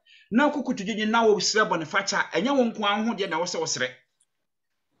dura na kokotudye na wo sre bone facha enya wonko anho de na wo se wo sre.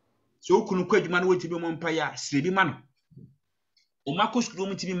 So okunu kwadwuma na wotibi mo mpa ya sre bi ma no. O mako skuru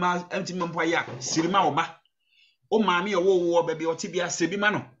mu tibi ma anti mo mpa ya sre ma wo ba. O maami wo bebe o tibi sre bi ma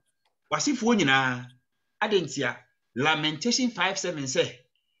no. Wasifo nyina adentia Lamentation 5:7 say,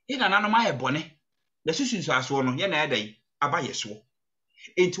 ina nanom aye bone na susunsu aso no ye na edai aba yeso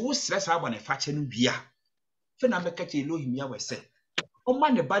enti wo stress abone fache no bia fe na beka che Elohim ya wese o ma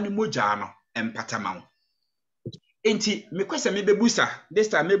ne ba ne moja no empatama wo enti mekwese mebebusa this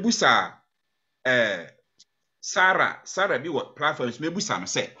time mebusa Sarah bi wo platforms mebusa no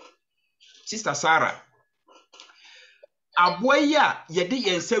say, Sister Sarah, aboya ye de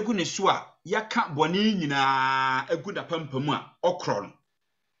yensagu ne so a yaka bone nyina agu da pampamu a okro no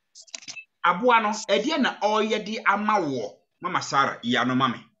aboa no ede na oyedi amawo Mama Sarah ya no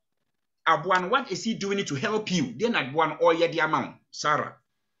mame aboa no, what is he doing to help you? Then aboa no oyedi amawo Sarah.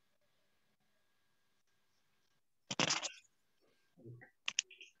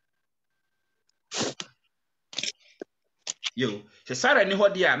 Yo se Sarah ni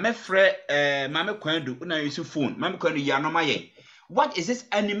hodi a mefre mame kwandu una use phone mame kwandu ya no maye. What is this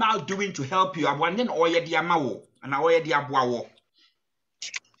animal doing to help you? Aboa no oyedi amawo na oyedi aboa wo.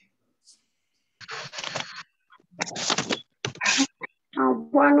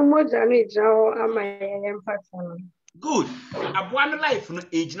 Good. Aboa no life no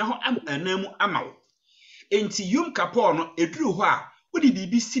ejina ho anamu amawo. Enti yum Kippor no eduru ho a wodi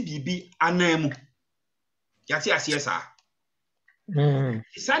bibi si bibi anamu. Yati asiesa.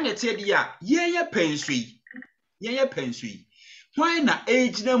 Sana tie dia yeye pensui. Why na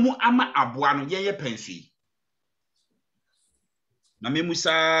ejina mu ama aboa no yeye pensui. Na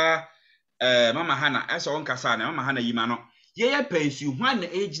memusa Mama Hana esa won kasa na Mama Hana yima no yeye pensui why na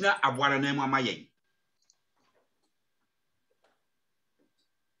ejina aboa na mu ama yen.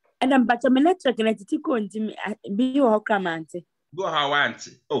 Adam but me network na titiko ntimi bi ho kramante. Go how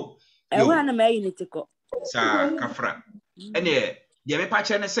auntie. Oh. E wa na me yin tiko. Sa kafra. Ene de me pa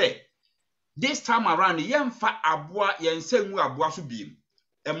che ne say this time around yemfa aboa yensenwu aboa so biem.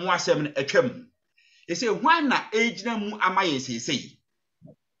 Emu asem no atwam. E say why na ejina mu ama yen sesei.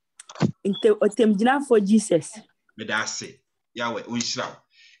 Inte otem jina for Jesus. Me da say Yahweh unshiraw.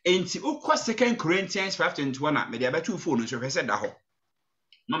 Enti ukwa 2 Corinthians 5:21 na me de abetu phone so hwese da ho.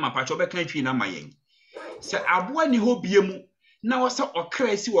 Mama pacho be kan twi na mayen. Se aboa ni ho biemu na wo se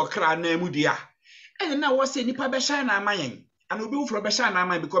okra si okra na mu dia. Ene na wo se nipa be sha na mayen. Ana obi ufro be sha na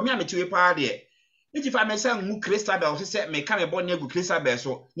mayen because me ametiwe pa de. Iti fa me se mu Christabel se me ka me bo na egu Christabel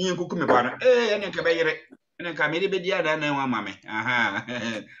so ni enkuku me ba no. Ene nka be yere. Ene nka me de be dia da na wa mame. Aha.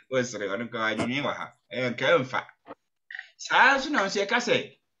 O sere onu ka adini wa ha. Nka mfa. Saa so na se ka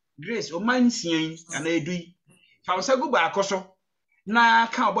se Grace o mansian ana edui. Fa wo se gu ba akoso. Na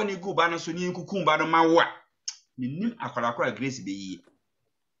ka oboni gu ba no so ni enkuku ba no mawo a. Nim akwara Grace be yi.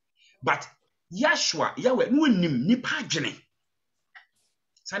 But Yahshua Yahweh no nim nipa adwene.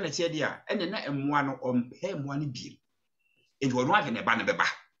 Sanete dia ene na emmoa no ompe emmoa no biem. Enti wono ave ne ba ne beba.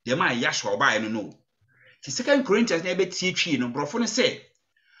 De ma Yahshua oba eno no. The 2 Corinthians na be tie twi no brofo no say,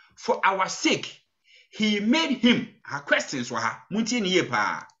 for our sake he made him. Her questions were ha. Muntie ne ye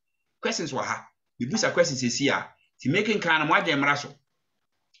pa. Questions were ha. We busa questions esi a. Ti making kan mo adem raso.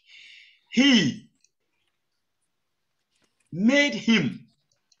 He made him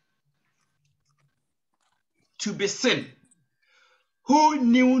to be sin, who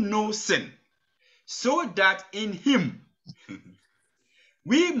knew no sin, so that in him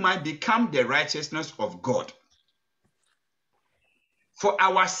we might become the righteousness of God. For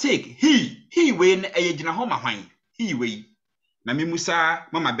our sake, he we na ejina ho mahwan, he we. Na me musa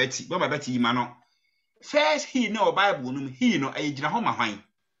Mama Betty imano. First he no Bible no he no ejina ho mahwan.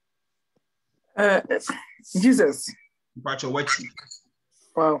 Jesus. Pacho wati.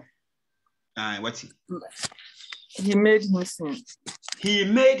 Wow. Wati. He made him sin. He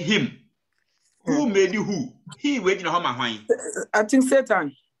made him. Who made you who? He waiting on my wine. I think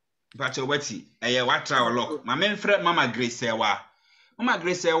Satan. Pacho wati. What travel lock. My main friend Mama Grace sewa. Mama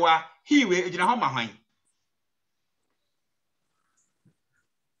Grace sewa. He waiting on my wine.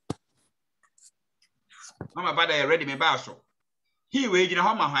 Mama bada ready me baso. He waiting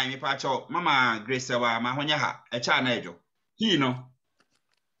on my wine. Me pacho. Mama Grace sewa. Ma honya ha. Echa na ejo. He no.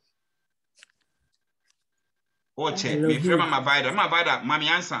 Oche, me frɛ Mama Vida, Mami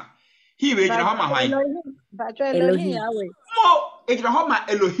answer. He we gyina hɔ ma hwan? Elohim. Mo, gyina hɔ ma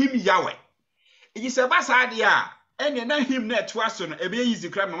Elohim Yahweh. Iji sɛ ba saa de a, ɛne na him na ɛto aso no, ebe easy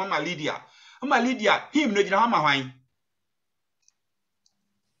kra ma Mama Lydia. Mama Lydia, him no gyina hɔ ma hwan?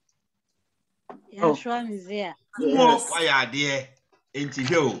 Yashua Messiah. Mo, why ade? Enti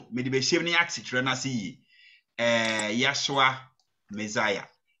hwe o, me de be hyem ne ate kyerɛ na se yi. Yashua Messiah.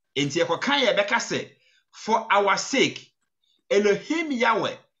 Enti ekokan ye beka se, for our sake, Elohim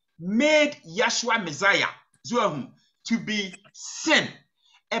Yahweh made Yashua Messiah to be sin.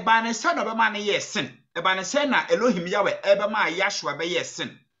 Eba ne se no be ma ne ye sin. Eba ne se na Elohim Yahweh eba ma Yashua be ye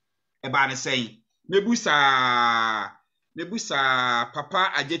sin. Eba ne se nebusa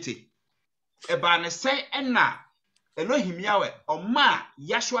papa agete. Eba ne se na Elohim Yahweh o ma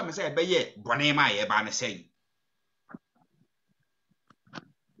Yashua Messiah be ye bone ma ye eba ne se.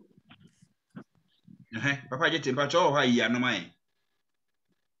 Papa agete mpa cho ha yi anoman.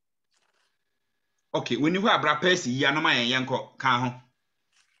 Okay, when you have Brapesi Yanoma Yanko Kaho.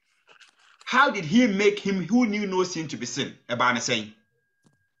 How did he make him who knew no sin to be sin? About saying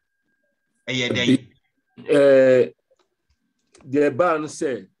a year day. The ban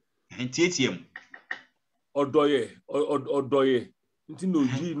said, and Titium Odoye, no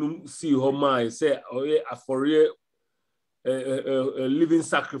G see how my say, for a living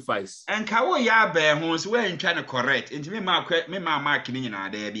sacrifice. And Kawo ya bear homes were in trying to correct. And me, my kidding in our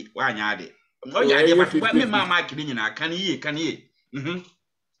day, one yard. Oh, yeah, but what me, my kidding in our can ye? Can ye?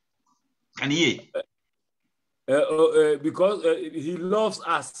 Because he loves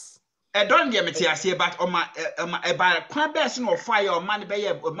us. I don't get me to say, but on my about quite best or fire or money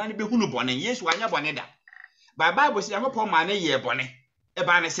by or money be hunu bonnet. Yes, one ya bonnet. By Bible say, I'm upon money ye bonnet. A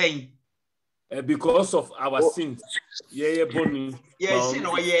banner saying, because of our sins. Yeah, bonny. Yes, sin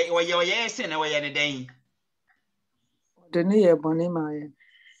or ye sin away any day. The near bonny my.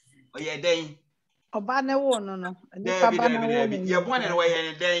 Or ye day. Obana wono no. You're born away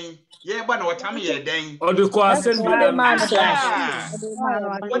any day. Yeah, but what time ye day? Or the question.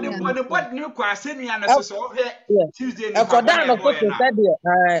 What new question and so Tuesday. A cordano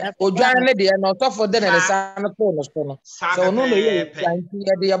or Johnny, dear, not off for dinner and San Antonio. So no,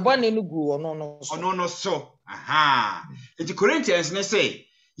 the abundant grew no, so. Aha. It's Corinthians, they say,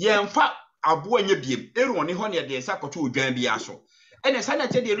 yeah, in fact, I'll boy your beam, everyone in honey, dear Sakotu, Jambiaso. And the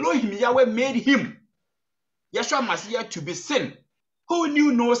Senator, the Elohim Yahweh made him. Yeshua Messiah to be sin, who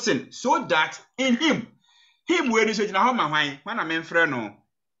knew no sin, so that in him where is it now, my when I'm in Freno.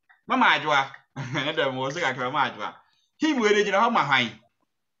 Mamma Adwa, Adam was like Madwa. Him where is it now, my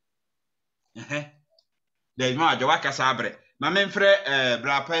there's more Jawaka Sabre. My men fre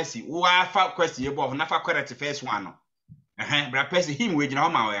Bra Percy, who I found question above Nafa correct the first one. Bra Percy, him where you know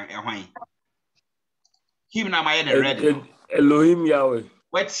my wine. Him now my ready. Elohim Yahweh.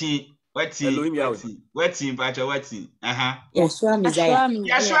 What's he? Yeshua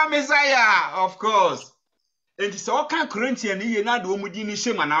Messiah, of course. And so all kind Corinthian ye na do mudi ni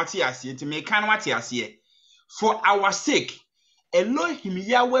shema na ati ase enti me kan wati ase. For our sake, Elohim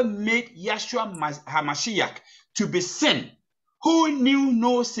Yahweh made Yeshua HaMashiach to be sin, who knew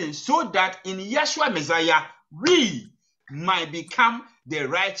no sin, so that in Yeshua Messiah we might become the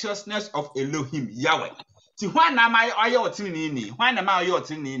righteousness of Elohim Yahweh. Ti hwan na mai oyo otini ni? Hwan na mai oyo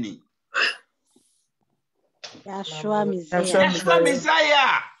otini ni? Yashua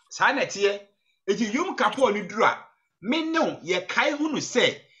Messiah. Sanetie. Eti yum kapo ni dura. Me no ye kai hunu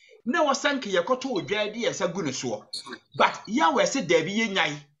se. Na wasanke ye koto odwadi ye sagu ne so. But Yahweh se David ye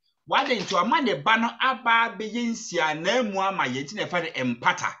nyai. Wade nto amane ba no aba be ye nsia na mu ama ye ti na fa de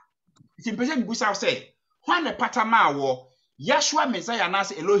empata. Eti mpese mbusa se, hwan na pata ma wo? Yeshua Messiah na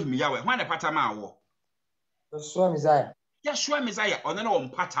se Elohim Yahweh. Hwan na pata ma wo? Yeshua Messiah ono na wo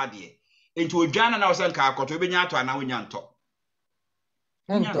mpata de. Enti odwana na wasanka akoto be nya ato na wonya nto.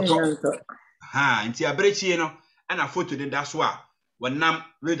 Nti abrechi no ana photo de da so a wonam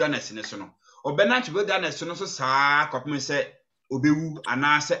wilderness ne so no obenant wilderness no so saa kopem se obewu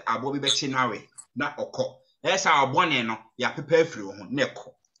ana se abo bi be chi nawe na okọ esa obone no ya pepa afiri ho na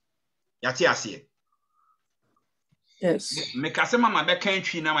ekọ yate ase. Yes, me kase mama be kan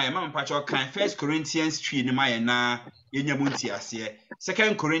twi na ma ya mama pacho kan 1 Corinthians twi ni ma ya na yenya munti ase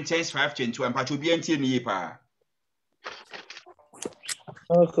 2 Corinthians 5:21 pacho bi antie ni pa.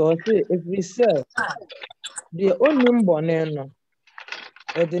 okay, if we say the only boneno,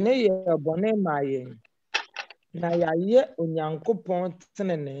 the ne ye bone maye, na ya ye onyankopon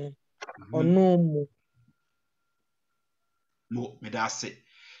tenene ono mu. Mo me da se.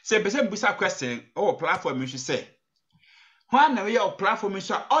 Se pese mbusa question o platform you say. Hwan na we your platform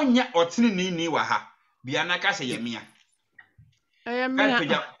so onya otene ni wa ha. bia na ka se ye mia Mia.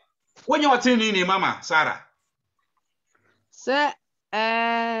 peja wonye otini ni mama Sarah Se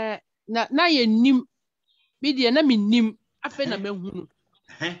na ye nim bi de na me nim afa na mahunu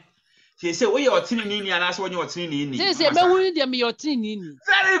she say we otini ni ana so wonye otini ni se mahunu de me otini ni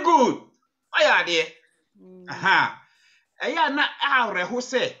very good oya de aha eya na awreho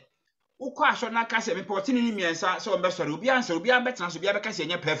se ukọ aso na ka se me otini ni miensa so mbe sori obi betena so obi abeka se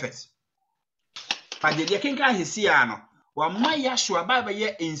enye perfect pa de kenka hesi ya no wa ma Yashua Bible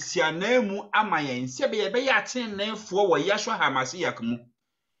ye ensianamu ama ye nse be ye atenenfo wo Yashua Hamasiak mu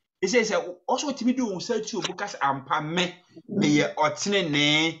ese also timi do unsearch you bukas ampa me ye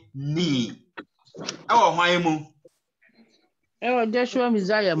otenene ni e wo hwan mu Joshua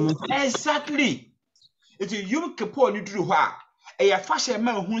Messiah mu exactly it you Kippor ni duru ho a e ya fashe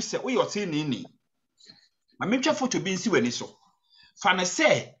ma hu se wo ye otenene ni ma metwa photo bi nsi wani so fa na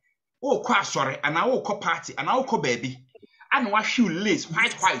se wo kwa asore ana wo kọ party ana wo kọ baby ana wa hwe lace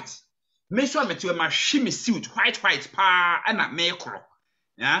white me so ameto ma hwe me suit white pa ana me kro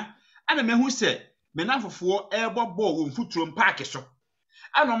ya ana me hu se me na fofo ebo ball wo mfuturo park so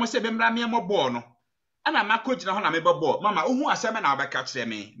ana mo se be mra me mo ball no ana ma coach na ho na me ball mama ohu aseme na obeka kire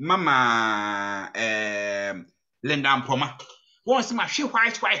me mama Linda Mpoma won se ma hwe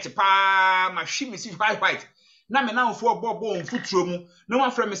white pa ma hwe me suit white na me na fo bobo mfuturo mu na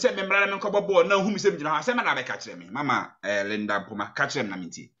wa fra me se me mra me nko bobo na hu me se me gina ha se me na be ka kire me mama Linda Mpoma ka kire me na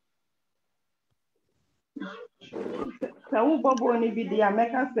menti sa wo bobo ni bi dia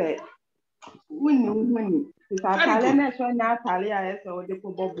meka se wuni sa tale na so na tale a se o de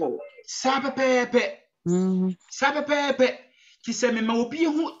ko bobo sapepepe ki se me ma obi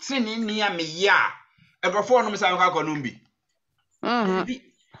hu trene ni a me ya egrofo no me sa ka no mbi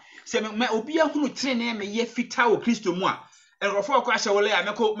se me obi hu trene me ye fita wo Kristo mu a egrofo ko ahye wole ya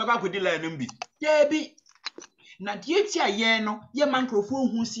meko akodi la no mbi ye bi na die ti aye no ye mankrofo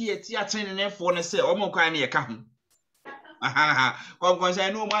hu si ye ti atrene ne fo ne se o mo kwa ne ye ka ho kwa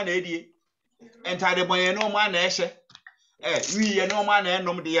say no ma na edie entade boye no ma na ehye wi ye no ma na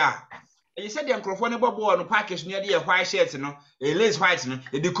enom de ya e se de nkrofo ne bobo no package no de white shirt no lace white no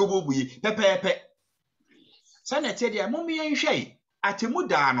e de kobo buyi pepepe sanete de mo me yenhwe atemu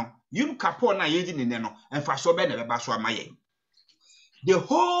da no yum Kippor na ye di ne no emfa so be na be ba so amaye the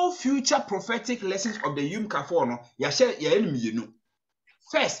whole future prophetic lessons of the Yom Kippor no ya share ya enemienu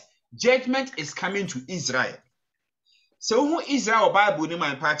first judgment is coming to Israel so who Israel Bible ni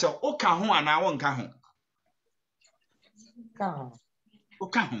man pa cha o ka ho ana wo nka ho o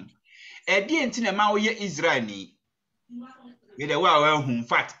ka ho e die enti na ma wo ye Israel ni we de wa hu in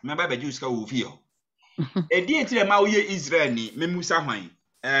fact me ba Jews ka wo fi ho e die enti na ma wo ye Israel ni me musa hwan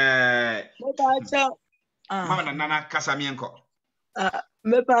mama nana kasa mi enko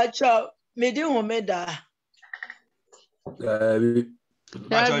me pa cha me di ho me da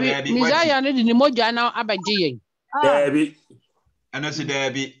Messiah ne di ni moja na abaje yen Debbie. Ano si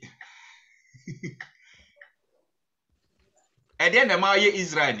Debbie. Ede na ma ye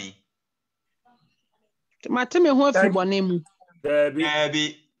Israel ni. Mateme ho afi bone mu.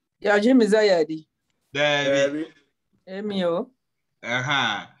 Debbie. Ya je Messiah di. Debbie. Emio.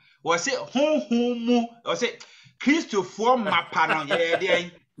 Aha. Wo se honhom mu, wo se Kristofo mapa no ye de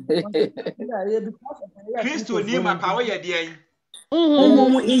an. Kristo ni mapa wo ye de an.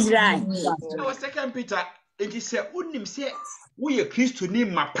 Honhom Israel. So 2 Peter it is unim se we ye Kristo ni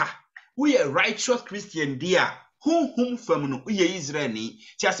mapa we ye righteous Christian dia honhom fam no we ye Israel ni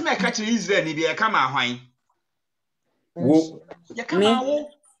ti asema ka kire Israel ni bi e kama hwan wo ye kama wo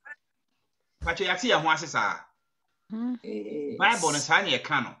pacho yati ye ho asesa Bible no sa na ye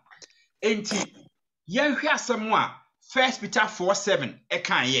ka no enti ye hwe asem a 1 Peter 4:7 e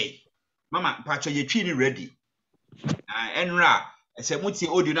kan ye mama pacho ye twi ni ready enra se muti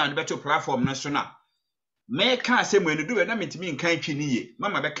audio na beto platform na so na me ka se mu enudu na mentimi nkan twi ni ye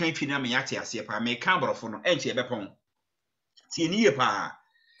mama be kan twi na me yate ase pa me kan borofo no enche be pon tie ni ye pa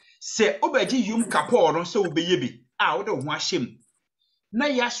se obaji Yom Kippor no se obeye bi a wo de ho ahyem na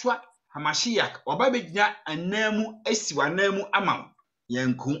Yashua Hamasiak oba begina anamu asiwa anamu ama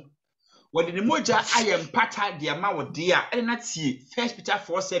yanku wode ne moja ayem pata de ama wo de a ene na tie 1 Peter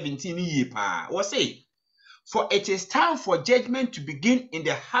 4:17 ni ye pa wo say for it is time for judgment to begin in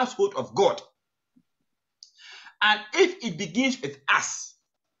the household of God. And if it begins with us,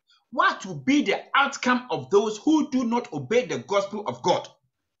 what will be the outcome of those who do not obey the gospel of God?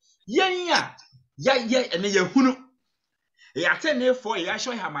 Ya ene ye hunu. Ya tene for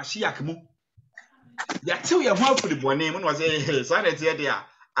Yashua Hamasiak mu. Ya till ya ho afuri bone mu no say so na tie dia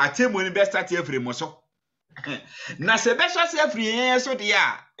atemu ni best start afuri mo so. Na se be so se afuri so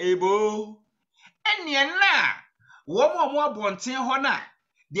dia ebo ene na wo mo abonten ho na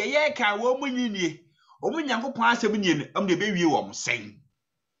de ye ka wo mo nyinie o mo Nyankopon asem nie no am de be wie wo mo sen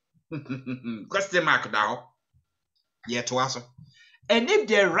question mark da ho ye to aso. And if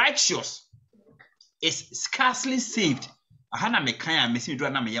the righteous is scarcely saved, ahana me kan a me si do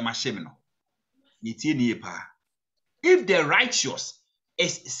na me yema hye me no ye tie nie pa. If the righteous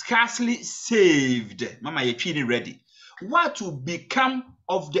is scarcely saved, mama ye twi ready, what will become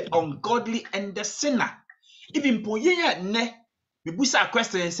of the ungodly and the sinner? Even po ye ne me busa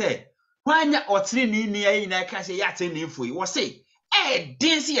question say wanya otri ni ayi na ka say ya tani fo yi wo say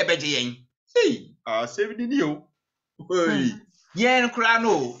din si ye beje yen. Hey, save ni o. Hey, yen kura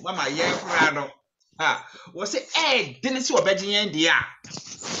no, mama yen kura no. Ha, wo say din si wo beje yen dia.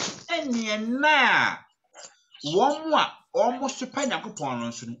 Enie na won a almost super Nyankopon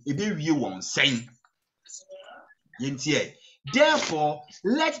no so no ebe wie won sen. Yentie. Therefore,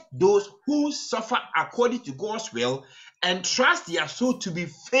 let those who suffer according to God's will entrust their soul to be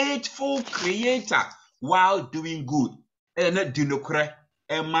faithful creator while doing good. And not do no cre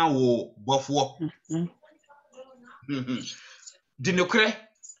ema wo bofo. Di no cre.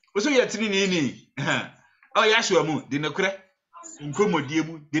 Oso ye tini ni. Oh ya sho mu di no cre. Nkomodie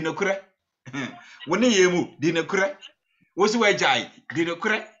mu di no cre. Woni ye mu di no cre. Wosi we jai di no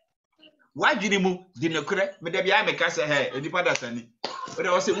cre. Wadwini mu di no cre. Me da bia me ka se he enipa da sani. O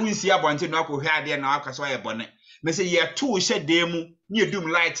da wo se unsi abonte no akọ hwe ade na akaso ye bone. Me se ye to hwe de mu ni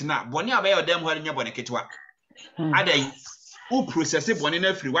edum light na bone abaye odem ho nya bone ketwa. Adai u process bone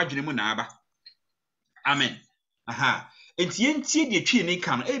na free wadwini mu na aba. Amen. Aha. Enti entie de twi ni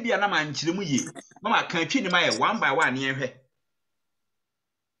kan e bia na ma nkyire mu ye. Mama kan twi ni ma ye one by one ye hwe.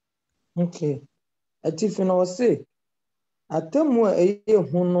 Okay. Atifi no say atemu a eye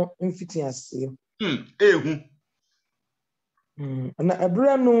hu no mfiti ase. Ehu. Na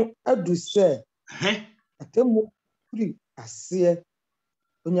abra no adu se atemu free ase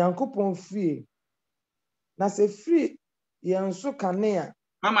Onyankopon free na se free yenso kanea.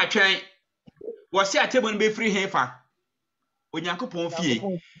 Mama twen wo se atemu no be free hefa. Onyankopon fie.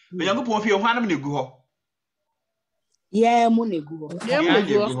 Onyankopon fie ho anam na egu ho. Yeah, mu na egu ho. Yeah, mu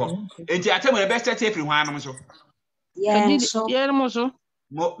egu ho. Enti atemu no be set free ho anam so. Yeah, so. Yeah, mo so.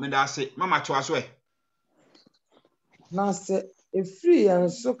 Mo me da se mama to aso e. Na se free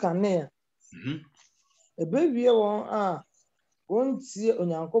yenso kanea. Ebe wie won a wontie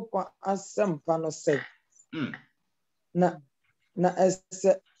Onyankopon asempa no se.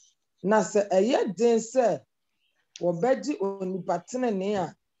 Na se eye den se wo beji onipatene ne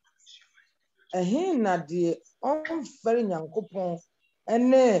a ehin na de onfere Nyankopon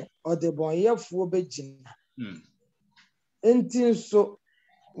ene odebonyefo begina. Enti so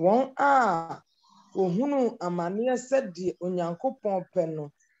won a ohunu amane se de Onyankopon pe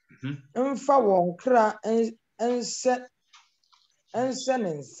no mfa won kra ense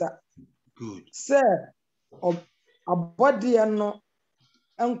nensa. Good. Se abode no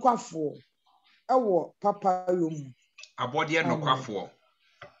enkwafo ewo papa yom. Abode no kwafo.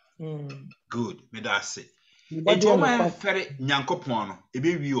 Good. Me da se. Enti o ma fere Nyankopon no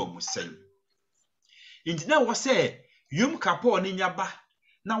ebe wi o musem. Enti na wo se yom Kippor ni nyaba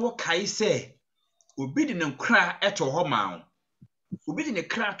na wo kai se obi de ne nkra eto ho ma wo. Obi de ne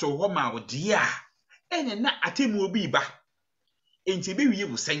kra to ho ma wo de a enye na atemu obi ba. Enti ebe wi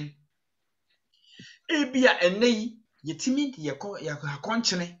musem. Ebia enei yetimi de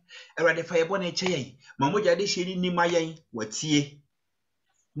yakonchene awade fa yebo na eche yen mamoja de sheri ni mayen watie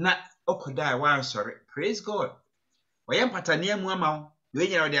na okoda wa ansore. Praise God. Wayem patane amu ama we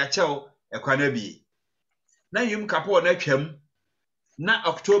nyina de achew ekwana bi na yum Kippor na twam na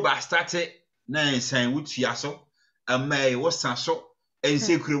October start na ensan wutua so amai wosan so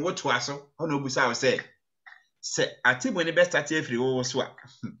ensekure wotoa so ona obusa wo se atimo ne best start every wo so a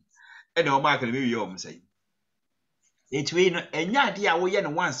e na o mark le bi yo msai etwe no enya ade a wo ye no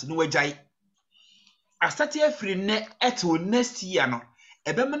once no wajai astate afiri ne eto next year no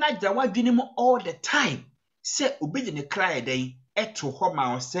ebemana gya wadwene mu all the time se obedi ne cry den eto ho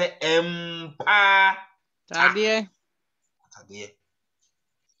ma se empa Tade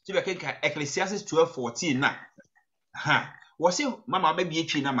tibe kenka Ecclesiastes 12:14 na wo se mama ba bi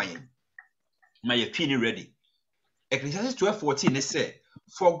etwi na mayen twi ni ready. Ecclesiastes 12:14 ne say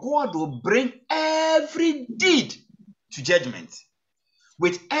for God will bring every deed to judgment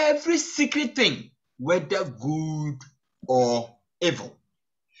with every secret thing, whether good or evil.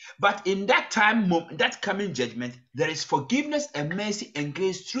 But in that time, that coming judgment, there is forgiveness and mercy and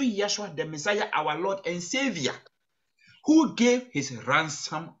grace through Yeshua, the Messiah, our Lord and Savior, who gave his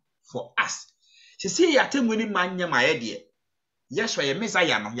ransom for us. She say, "Yatemuni manya maedie." Yeshua, the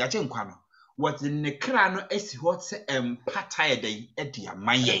Messiah, no yachenkwa no. what in the crano is what empathy day at the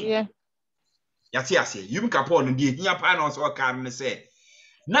mayen. Yeah. Yati, you can upon the near panels or can say,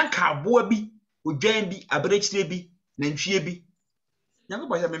 Nanka boabi, Ujambi, a bridge baby, Nanchibi. Young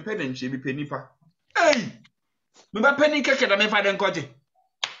boy have been penning, she be pennipa. Hey! Remember penny cake and I never done got it.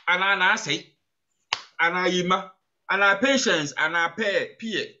 And I say, and I ima, and our patience, and our pay,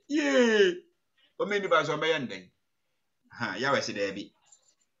 P. Yea! Or many bars are by ending. Ha, Yawa said, Debbie.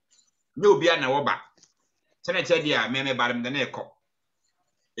 No be an hour back. Senator, dear, may bottom the neck.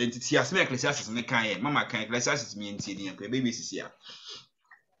 And it's here, smell Ecclesiastes in the kind. Mamma can Ecclesiastes me and see the baby is here.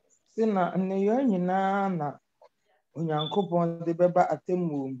 Sina ne yɛn nyinaa na Onyankopɔn de bɛba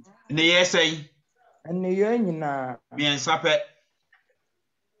atemmuo mu. Ne say, Ne yɛn nyinaa. me and Sapper.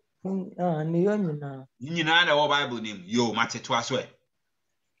 Ne yɛn nyinaa. You know, Bible name, yo, Matty twice way.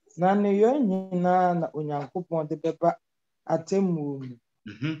 Na ne yɛn nyinaa na Onyankopɔn de bɛba atemmuo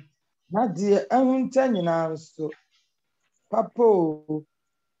mu. Na deɛ ɛho nta nyinaa nso, papa o,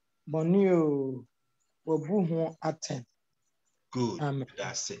 bɔne o, wɔbu ho atɛn. Good. Amen.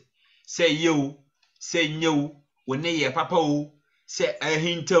 That's it. Say you, when they are papa o, say a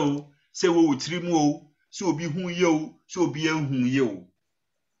hint o, say wo trim o, so be who yo, so be a who yo.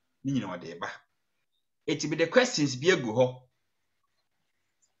 You know what they ba. It be the questions be a go ho.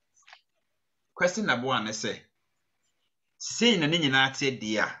 Question number 1, I say. Say na ninja na te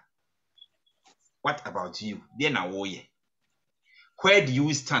dear. What about you? Dear na wo ye. Where do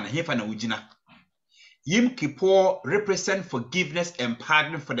you stand? Hefa na ujina. Yom Kippor represent forgiveness and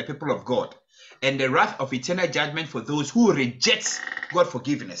pardon for the people of God, and the wrath of eternal judgment for those who reject God's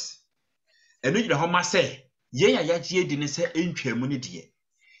forgiveness. And you know how much say, ye ya ye didn't say entwemu die.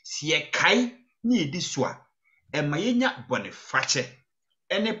 Si ye kai ni diswa, and mayenya boniface,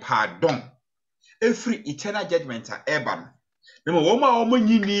 any pardon, every eternal judgment are eban. No woma omo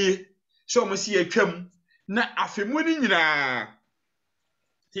nyini, so mo si etwam, na afemuni nyina.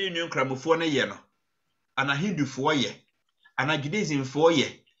 Ti nu nkramofo na ye no. Ana Hindu for ye, ana Judaism for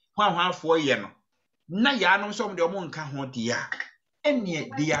ye, one for ye no. Na ya no some de omo nka ho dia. Ene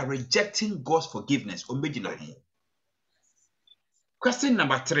they are rejecting God's forgiveness. Question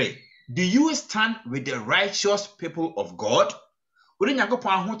number 3. Do you stand with the righteous people of God? Uri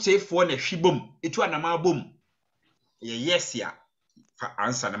Nyankopon ho tefo na hwibom, etu anama bom. Yes ya. Fa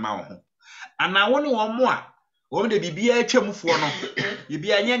answer na ma ho. Ana wono wo mo a wo de bibia atwamfo no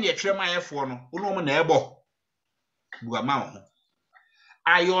bibia nya ne etrem ayefo no wono mo na ebo buama ho.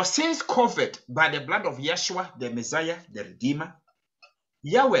 Are your sins covered by the blood of Yeshua the Messiah the Redeemer?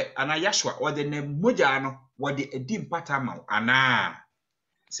 Yahweh ana Yeshua or the moja no what the edim patama ana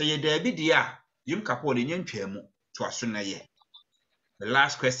say ye there be dia Yom Kippor de nyantwemu to aso na ye. The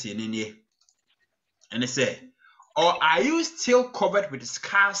last question in here and it say, or are you still covered with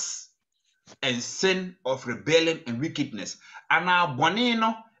scars and sin of rebellion and wickedness? Ana bone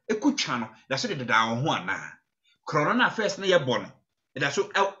no ekutwa no da so de da ho ana. Corona first na ye bone. Da so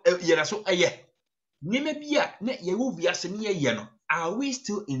ye da so eye. Nime bia na ye wo viase na ye no. Are we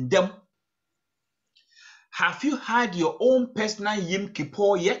still in them? Have you had your own personal Yom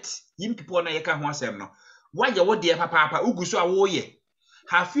Kippor yet? Yom Kippor na ye ka ho asem no. Why ye wo de papa uguso a wo ye?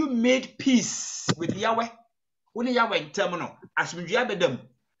 Have you made peace with Yahweh? Woni Yahweh ntem no asumdua bedam.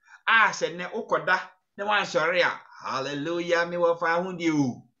 Se ne ukoda ne wan sori a hallelujah me wo fa ho di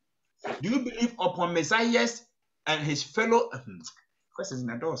o. Do you believe upon Messiah and his fellow questions in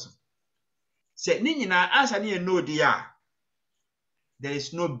the doors? Say ni nyina answer ni no dia. There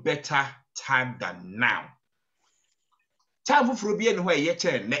is no better time than now. Time for be no where ye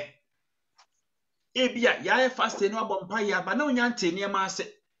chen ne. Ebia ya fast no abompa ya ba na onyante ne ma ase.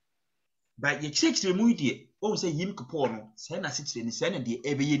 But ye church the mu die, o say Yom Kippor no, say na sitre ni say na de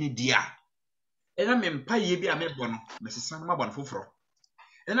ebeye ni dia. Ena me mpa ye bi a mebo no, mesesa no mabon foforo.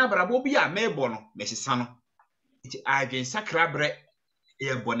 Ena brabo bi a mebo no, mesesa no. Iti adwen sakra bre,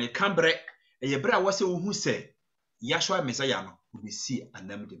 ye bone kambre, ye bra wo se wo hu se Yahweh Messiah no, we see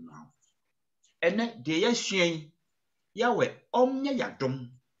anam de now. Ene de ye hwen Yahweh omnya yadom,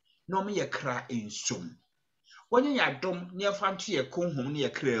 na omye kra ensum. Wonye yadom ne afanto ye konhom ne ye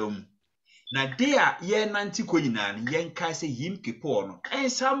kra um. Na de a ye nanti ko nyina no ye nka se Yom Kippor no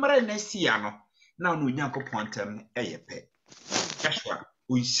ensamre na sia no na no Nyankopon ntam eyepe. Yahweh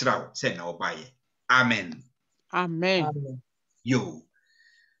unshiraw se na obaye. Amen. Amen. Yo.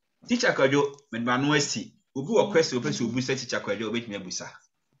 Teacher Kwajo menba no asi. Obi wo question opese obu se teacher Kwajo obetimi abusa.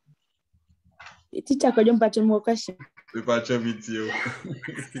 Teacher Kwajo mpacho mo question. Mpacho video.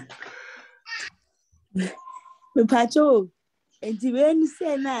 Mpacho enti we ni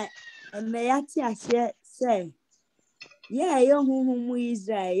say na me yati ase say Yeah, yo humu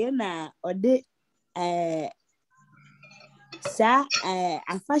Israel na ode sa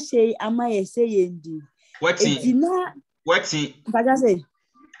afashe ama yese yendi. Etina Mpacha say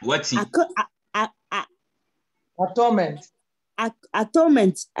Atonement.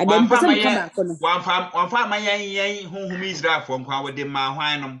 Atonement. Adem pese mo ka ba kono. One farm my yan home Israel from kwa with the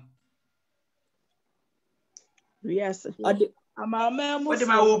man. Yes. What the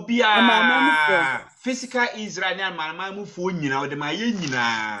ma will be a physical Israel and my move for you know the my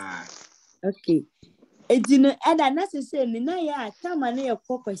yina. Okay. Etino eda na se ni na ya tama na ye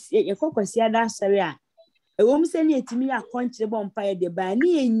ada sare a. Ewom se ni etimi ya kontre bo mpa ye de ba na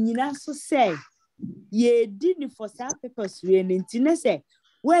ye nyina so se ye di ni for sa purpose we ni ntine se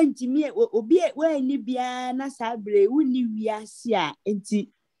wantimi obi wani bia na sa bre wuni wiase a enti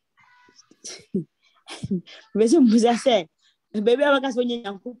Bese musa se baby abaka so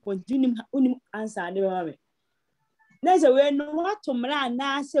nyankopon unim answer de ba me na se we no watomra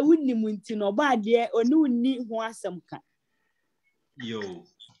na se unim nti no ba de oni unni ho asem ka Yo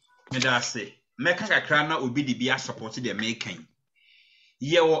me da say meka kakra na obi di bia support the making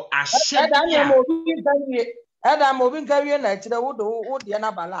ye wo ahye Adam obi nkawie na kire wo de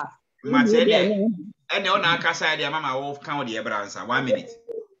na bala Mate de ene o na aka side mama wo kan wo de ebransa 1 minute.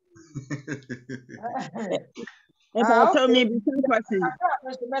 tell me be some question.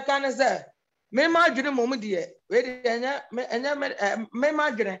 Meka ne se me ma dwene mom de we de enya me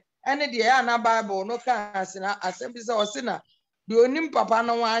ma dwene ene de ya na Bible no ka asena asem bi se o se na de onim papa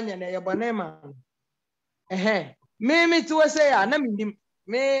no anya na ye bone ma me ti we se ya na minim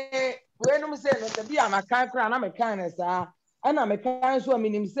me we no se no te bia na kan kra na me kan na sa ana me kan so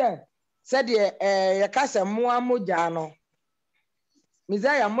minim se de ye ka se mo amoja no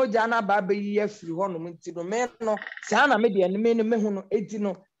Mizaya moja na baba yi afiri ho no nti no me no sa na me de ne me hu no eti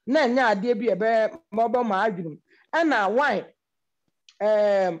no na nya ade bi ebe mobo ma adwum ana wan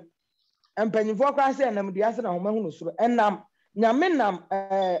empanyifo kwa se na mde ase na ho mahu no soro enam nyame nam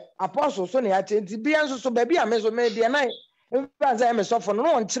apostle so na ya nti bia nso so ba bia me so me de na mfa za me sofo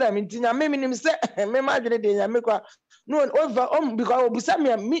no on kire me nti nyame minim se me ma adwene de nyame kwa no over because obusa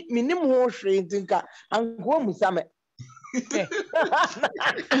me minim ho hwe nti nka anko musa me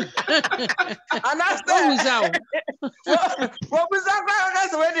Anasta. What was that?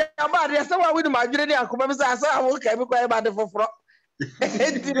 That's where the about yes, I would imagine the Akuma Sasa. I will carry quite about the for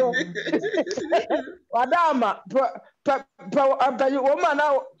Madama, woman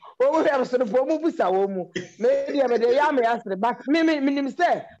now. Oh, we have sort of Womusa Womu. Maybe I'm a yammy answer, but minim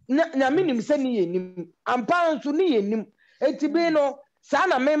say, Naminim sending I'm bound to knee him. Etibino,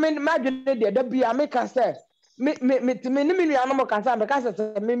 Sana, me imagine the be a maker say. Me animal can say because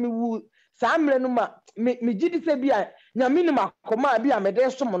me wu samre no ma me gidi se bia nya minim akoma bia me de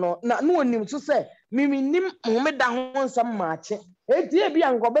som no na no onim so se me nim me da ho nsam ma ache etie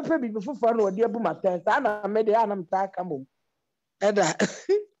bia ngo be pe bi fufo na odi abu maten sa na me de anam ta aka mom eda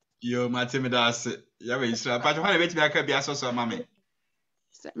Yo mate me da ase ya we isra pa jo ha na beti aka bia so mama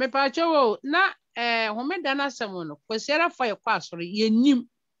Me pa cho na homeda na asem no kwesiara fa ye kwa asoro ye nim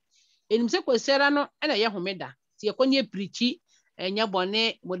enim se kwesiara no na ye homeda ti ye konye preachi enya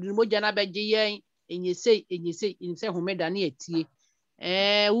bone modin moja na beje yen enyese enim se homeda na etie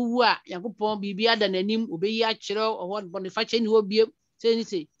wuwu a yakopon bibia da nanim obeyi a kire owo bone fa che ni obiem se ni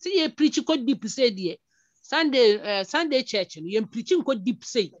se ye preachi ko deep se die Sunday church no ye preachi ko deep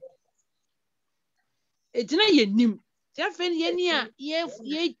se etina ye nim ti afen ye ni a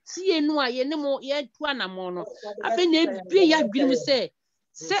ye tie no a ye ne mo ye tu anamo no afen na ebie ya dwunim se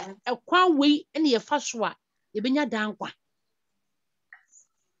ekwan wei ene ye fa so a ye benya dankwa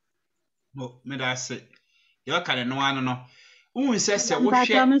no me da se ye ka ne no anu no un se wo But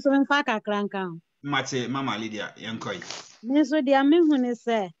hwe I'm so in fact akranka. mate mama Lydia yenkoi Me so dia me hu ne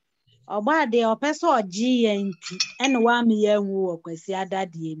se oba de opese oji ye nti ene wa me ye hu wo kwasi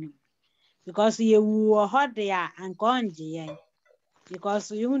adade ni because ye wu ho de a anka onje ye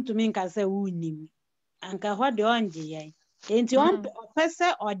because you want to mean ka se wu nim anka ho de onje ye enti on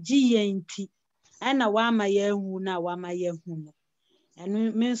opese oji ye nti ene wa ma ye hu na wa ma ye hu no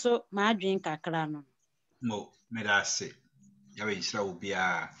enu me so ma adwen kakra no mo me da se ya we isra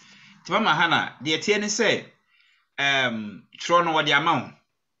obia ti mama hana de tie ne se tro no wo de ama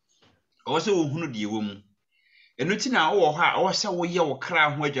wo se wo hunu de wo mu enu ti na wo ha wo se wo ye wo kra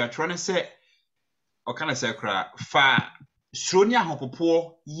ho adwa tro ne se o kana se kra fa sroni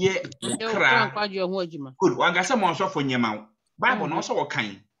ahopopo ye wo kra kwaje ho adwuma good wanga se mo so fo nyema bible no so wo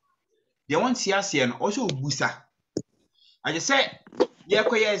kan de won ti ase no o so obusa aje se ye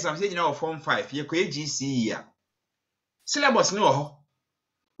koye exam se nyina wo form 5 ye koye GCE ya syllabus no ho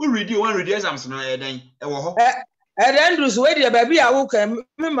we read exams no dan e wo ho Andrews, where the baby I will come,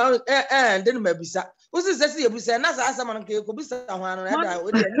 and then maybe, sir. Who's this? You say, and that's someone could be someone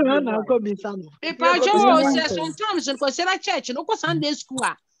sometimes in Consider Church and Oko Sunday School.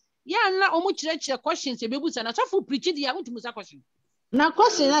 Yeah, not almost questions, a baby, and a tough preaching the out to Musa question. Now,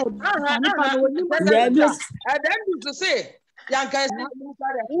 question, and then to say, young guys,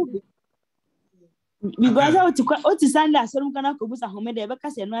 because what is Sunday, some kind of Kubusa home, they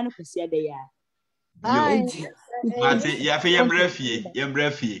because you're not to see the year. But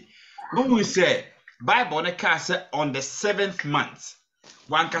Yambrefie. Who will say, Bible Casa on the 7th month,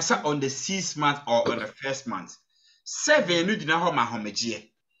 one Casa on the 6th month or on the 1st month. 7 you did not have my homage.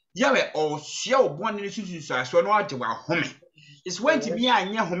 Yawe or show one in the situation, so no to our home. It's when to be a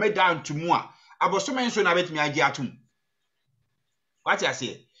near home down to more. I was so mentioned about me idea too. What I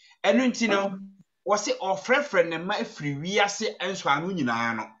say, and you know, was it or friend and my free we are say and so I'm in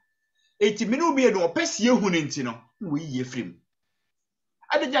no. 80 minutes be no pes ye hunintino, we ye free.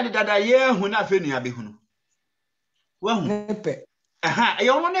 I did that year when I feel near Behunu. Well, aha, I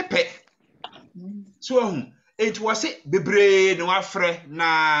don't want pet. So, it was it, the brain, no afre,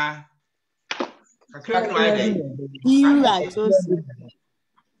 na. You right,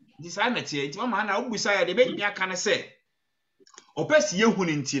 this anity, it's one man I will say, the baby I can say. Or pes ye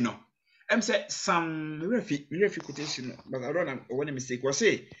hunintino. Say some refi quotation, but I don't know what a mistake was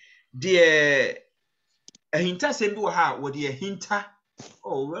say. Dear a hinter send to her, what dear hinter.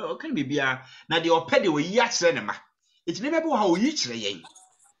 Oh, well, can be now the opedi we yach cinema. It's never how you train.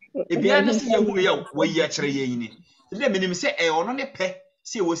 If you understand who you were yach train, let me say, I only pay,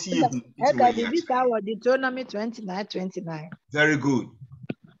 see what see you. This hour, the tournament 29. Very good.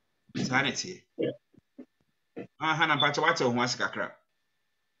 Sanity. Hannah Pachawato wants a crap.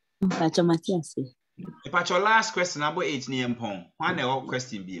 Matthias. About your last question about 8 near Pong, one old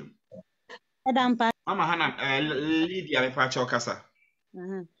question be. Mama Hannah, Lydia Pacho Casa.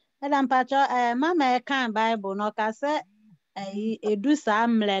 Adam Pacho, Mama can Bible no case do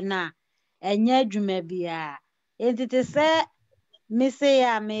some lena, and yet you may be a. It is say, Miss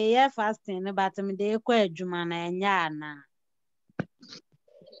ya may ye fasting about me de quae Jumana and Yana.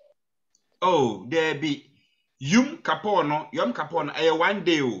 Oh, there be Yum Capono, Yum Capono, a 1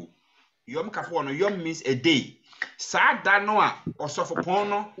 day. Yum Capono, Yum means a day. Sad Danoa or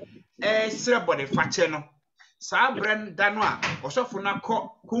Sophopono, Body Facheno. Sa Bren Danoa or Sophona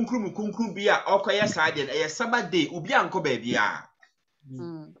Kunkrum Bia or Koya Side and a Sabbath day, Ubianco baby.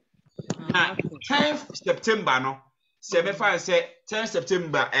 10th September, no. 10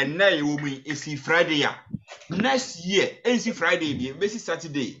 September, and now you will be Friday. Next year, AC Friday, basic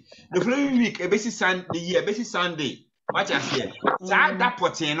Saturday. The following week, a basic Sunday, basic Sunday. What I say? Sada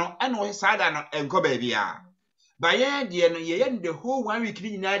Poteno, and we Sada and go baby. By the whole 1 week,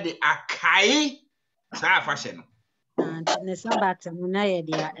 the Akai Sa fashion. And Sabbath, and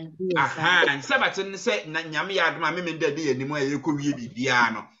Sabbath said, Nyamia, my women, the day, and the more you could be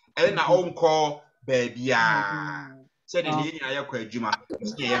piano, and our own call baby. Said the lady I acquired Juma.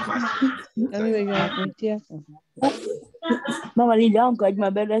 Mama, you don't got my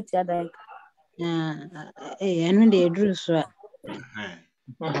bed at the other. And when they drew so.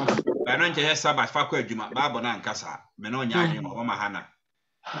 I don't hear Sabbath for Juma, Babona and Casa, Menonia, or Mama Hannah.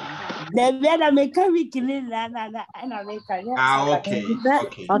 The better make a week in it, and I make a okay.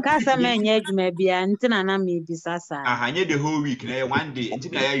 Or Casa may be Antina me Bisasa. I need the whole week, 1 day,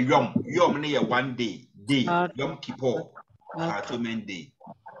 until I yum near 1 day, Yom Kippor, Atonement day.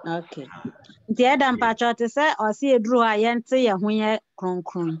 Okay. The Adam Patriot say, or see a drew I enter a when croon.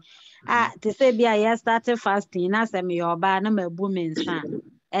 To say be I started fasting, as a me or banner me booming son.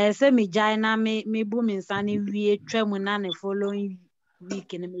 Say me Jina me booming son, we tremunan the following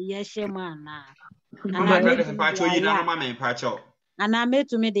week in a year man. And I made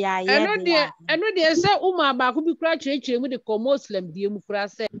to me the idea. And when they say, Uma, could be cratching with the co-Muslim, the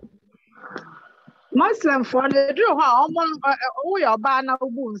Mufrase. Muslim for the drew how we are banner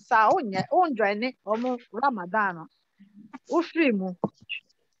boon sa on join it almost Ramadan. Ufrimu.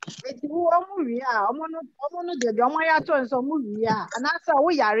 It's who we are, the Omaya turn so movie, and I saw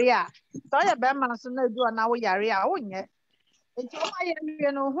we are here. So I better so no do now we are here, won't it? It's all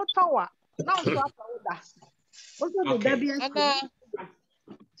you know who tower. Now so also the baby.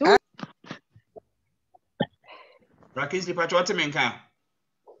 Rakins Patrotamenka.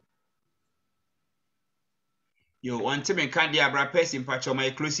 You want to make candy abra person patch on my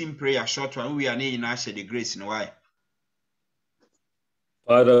closing prayer short one. We are in Asher the grace in why.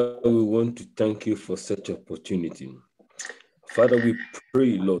 Father, we want to thank you for such opportunity. Father, we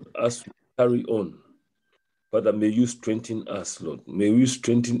pray, Lord, as we carry on. Father, may you strengthen us, Lord. May you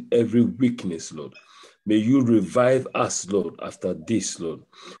strengthen every weakness, Lord. May you revive us, Lord, after this, Lord.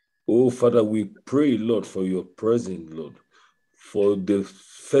 Oh, Father, we pray, Lord, for your presence, Lord, for the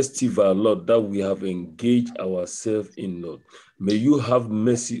festival, Lord, that we have engaged ourselves in, Lord. May you have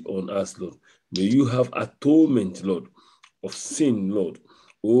mercy on us, Lord. May you have atonement, Lord, of sin, Lord.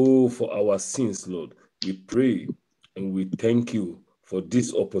 Oh, for our sins, Lord. We pray and we thank you for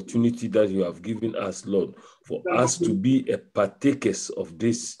this opportunity that you have given us, Lord, for us to be a partakers of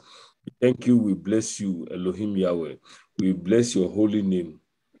this. Thank you. We bless you, Elohim Yahweh. We bless your holy name.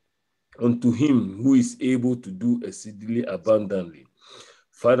 Unto him who is able to do exceedingly abundantly.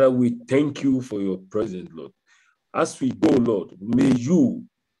 Father, we thank you for your presence, Lord. As we go, Lord, may you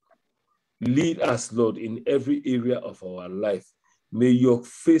lead us, Lord, in every area of our life. May your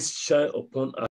face shine upon us.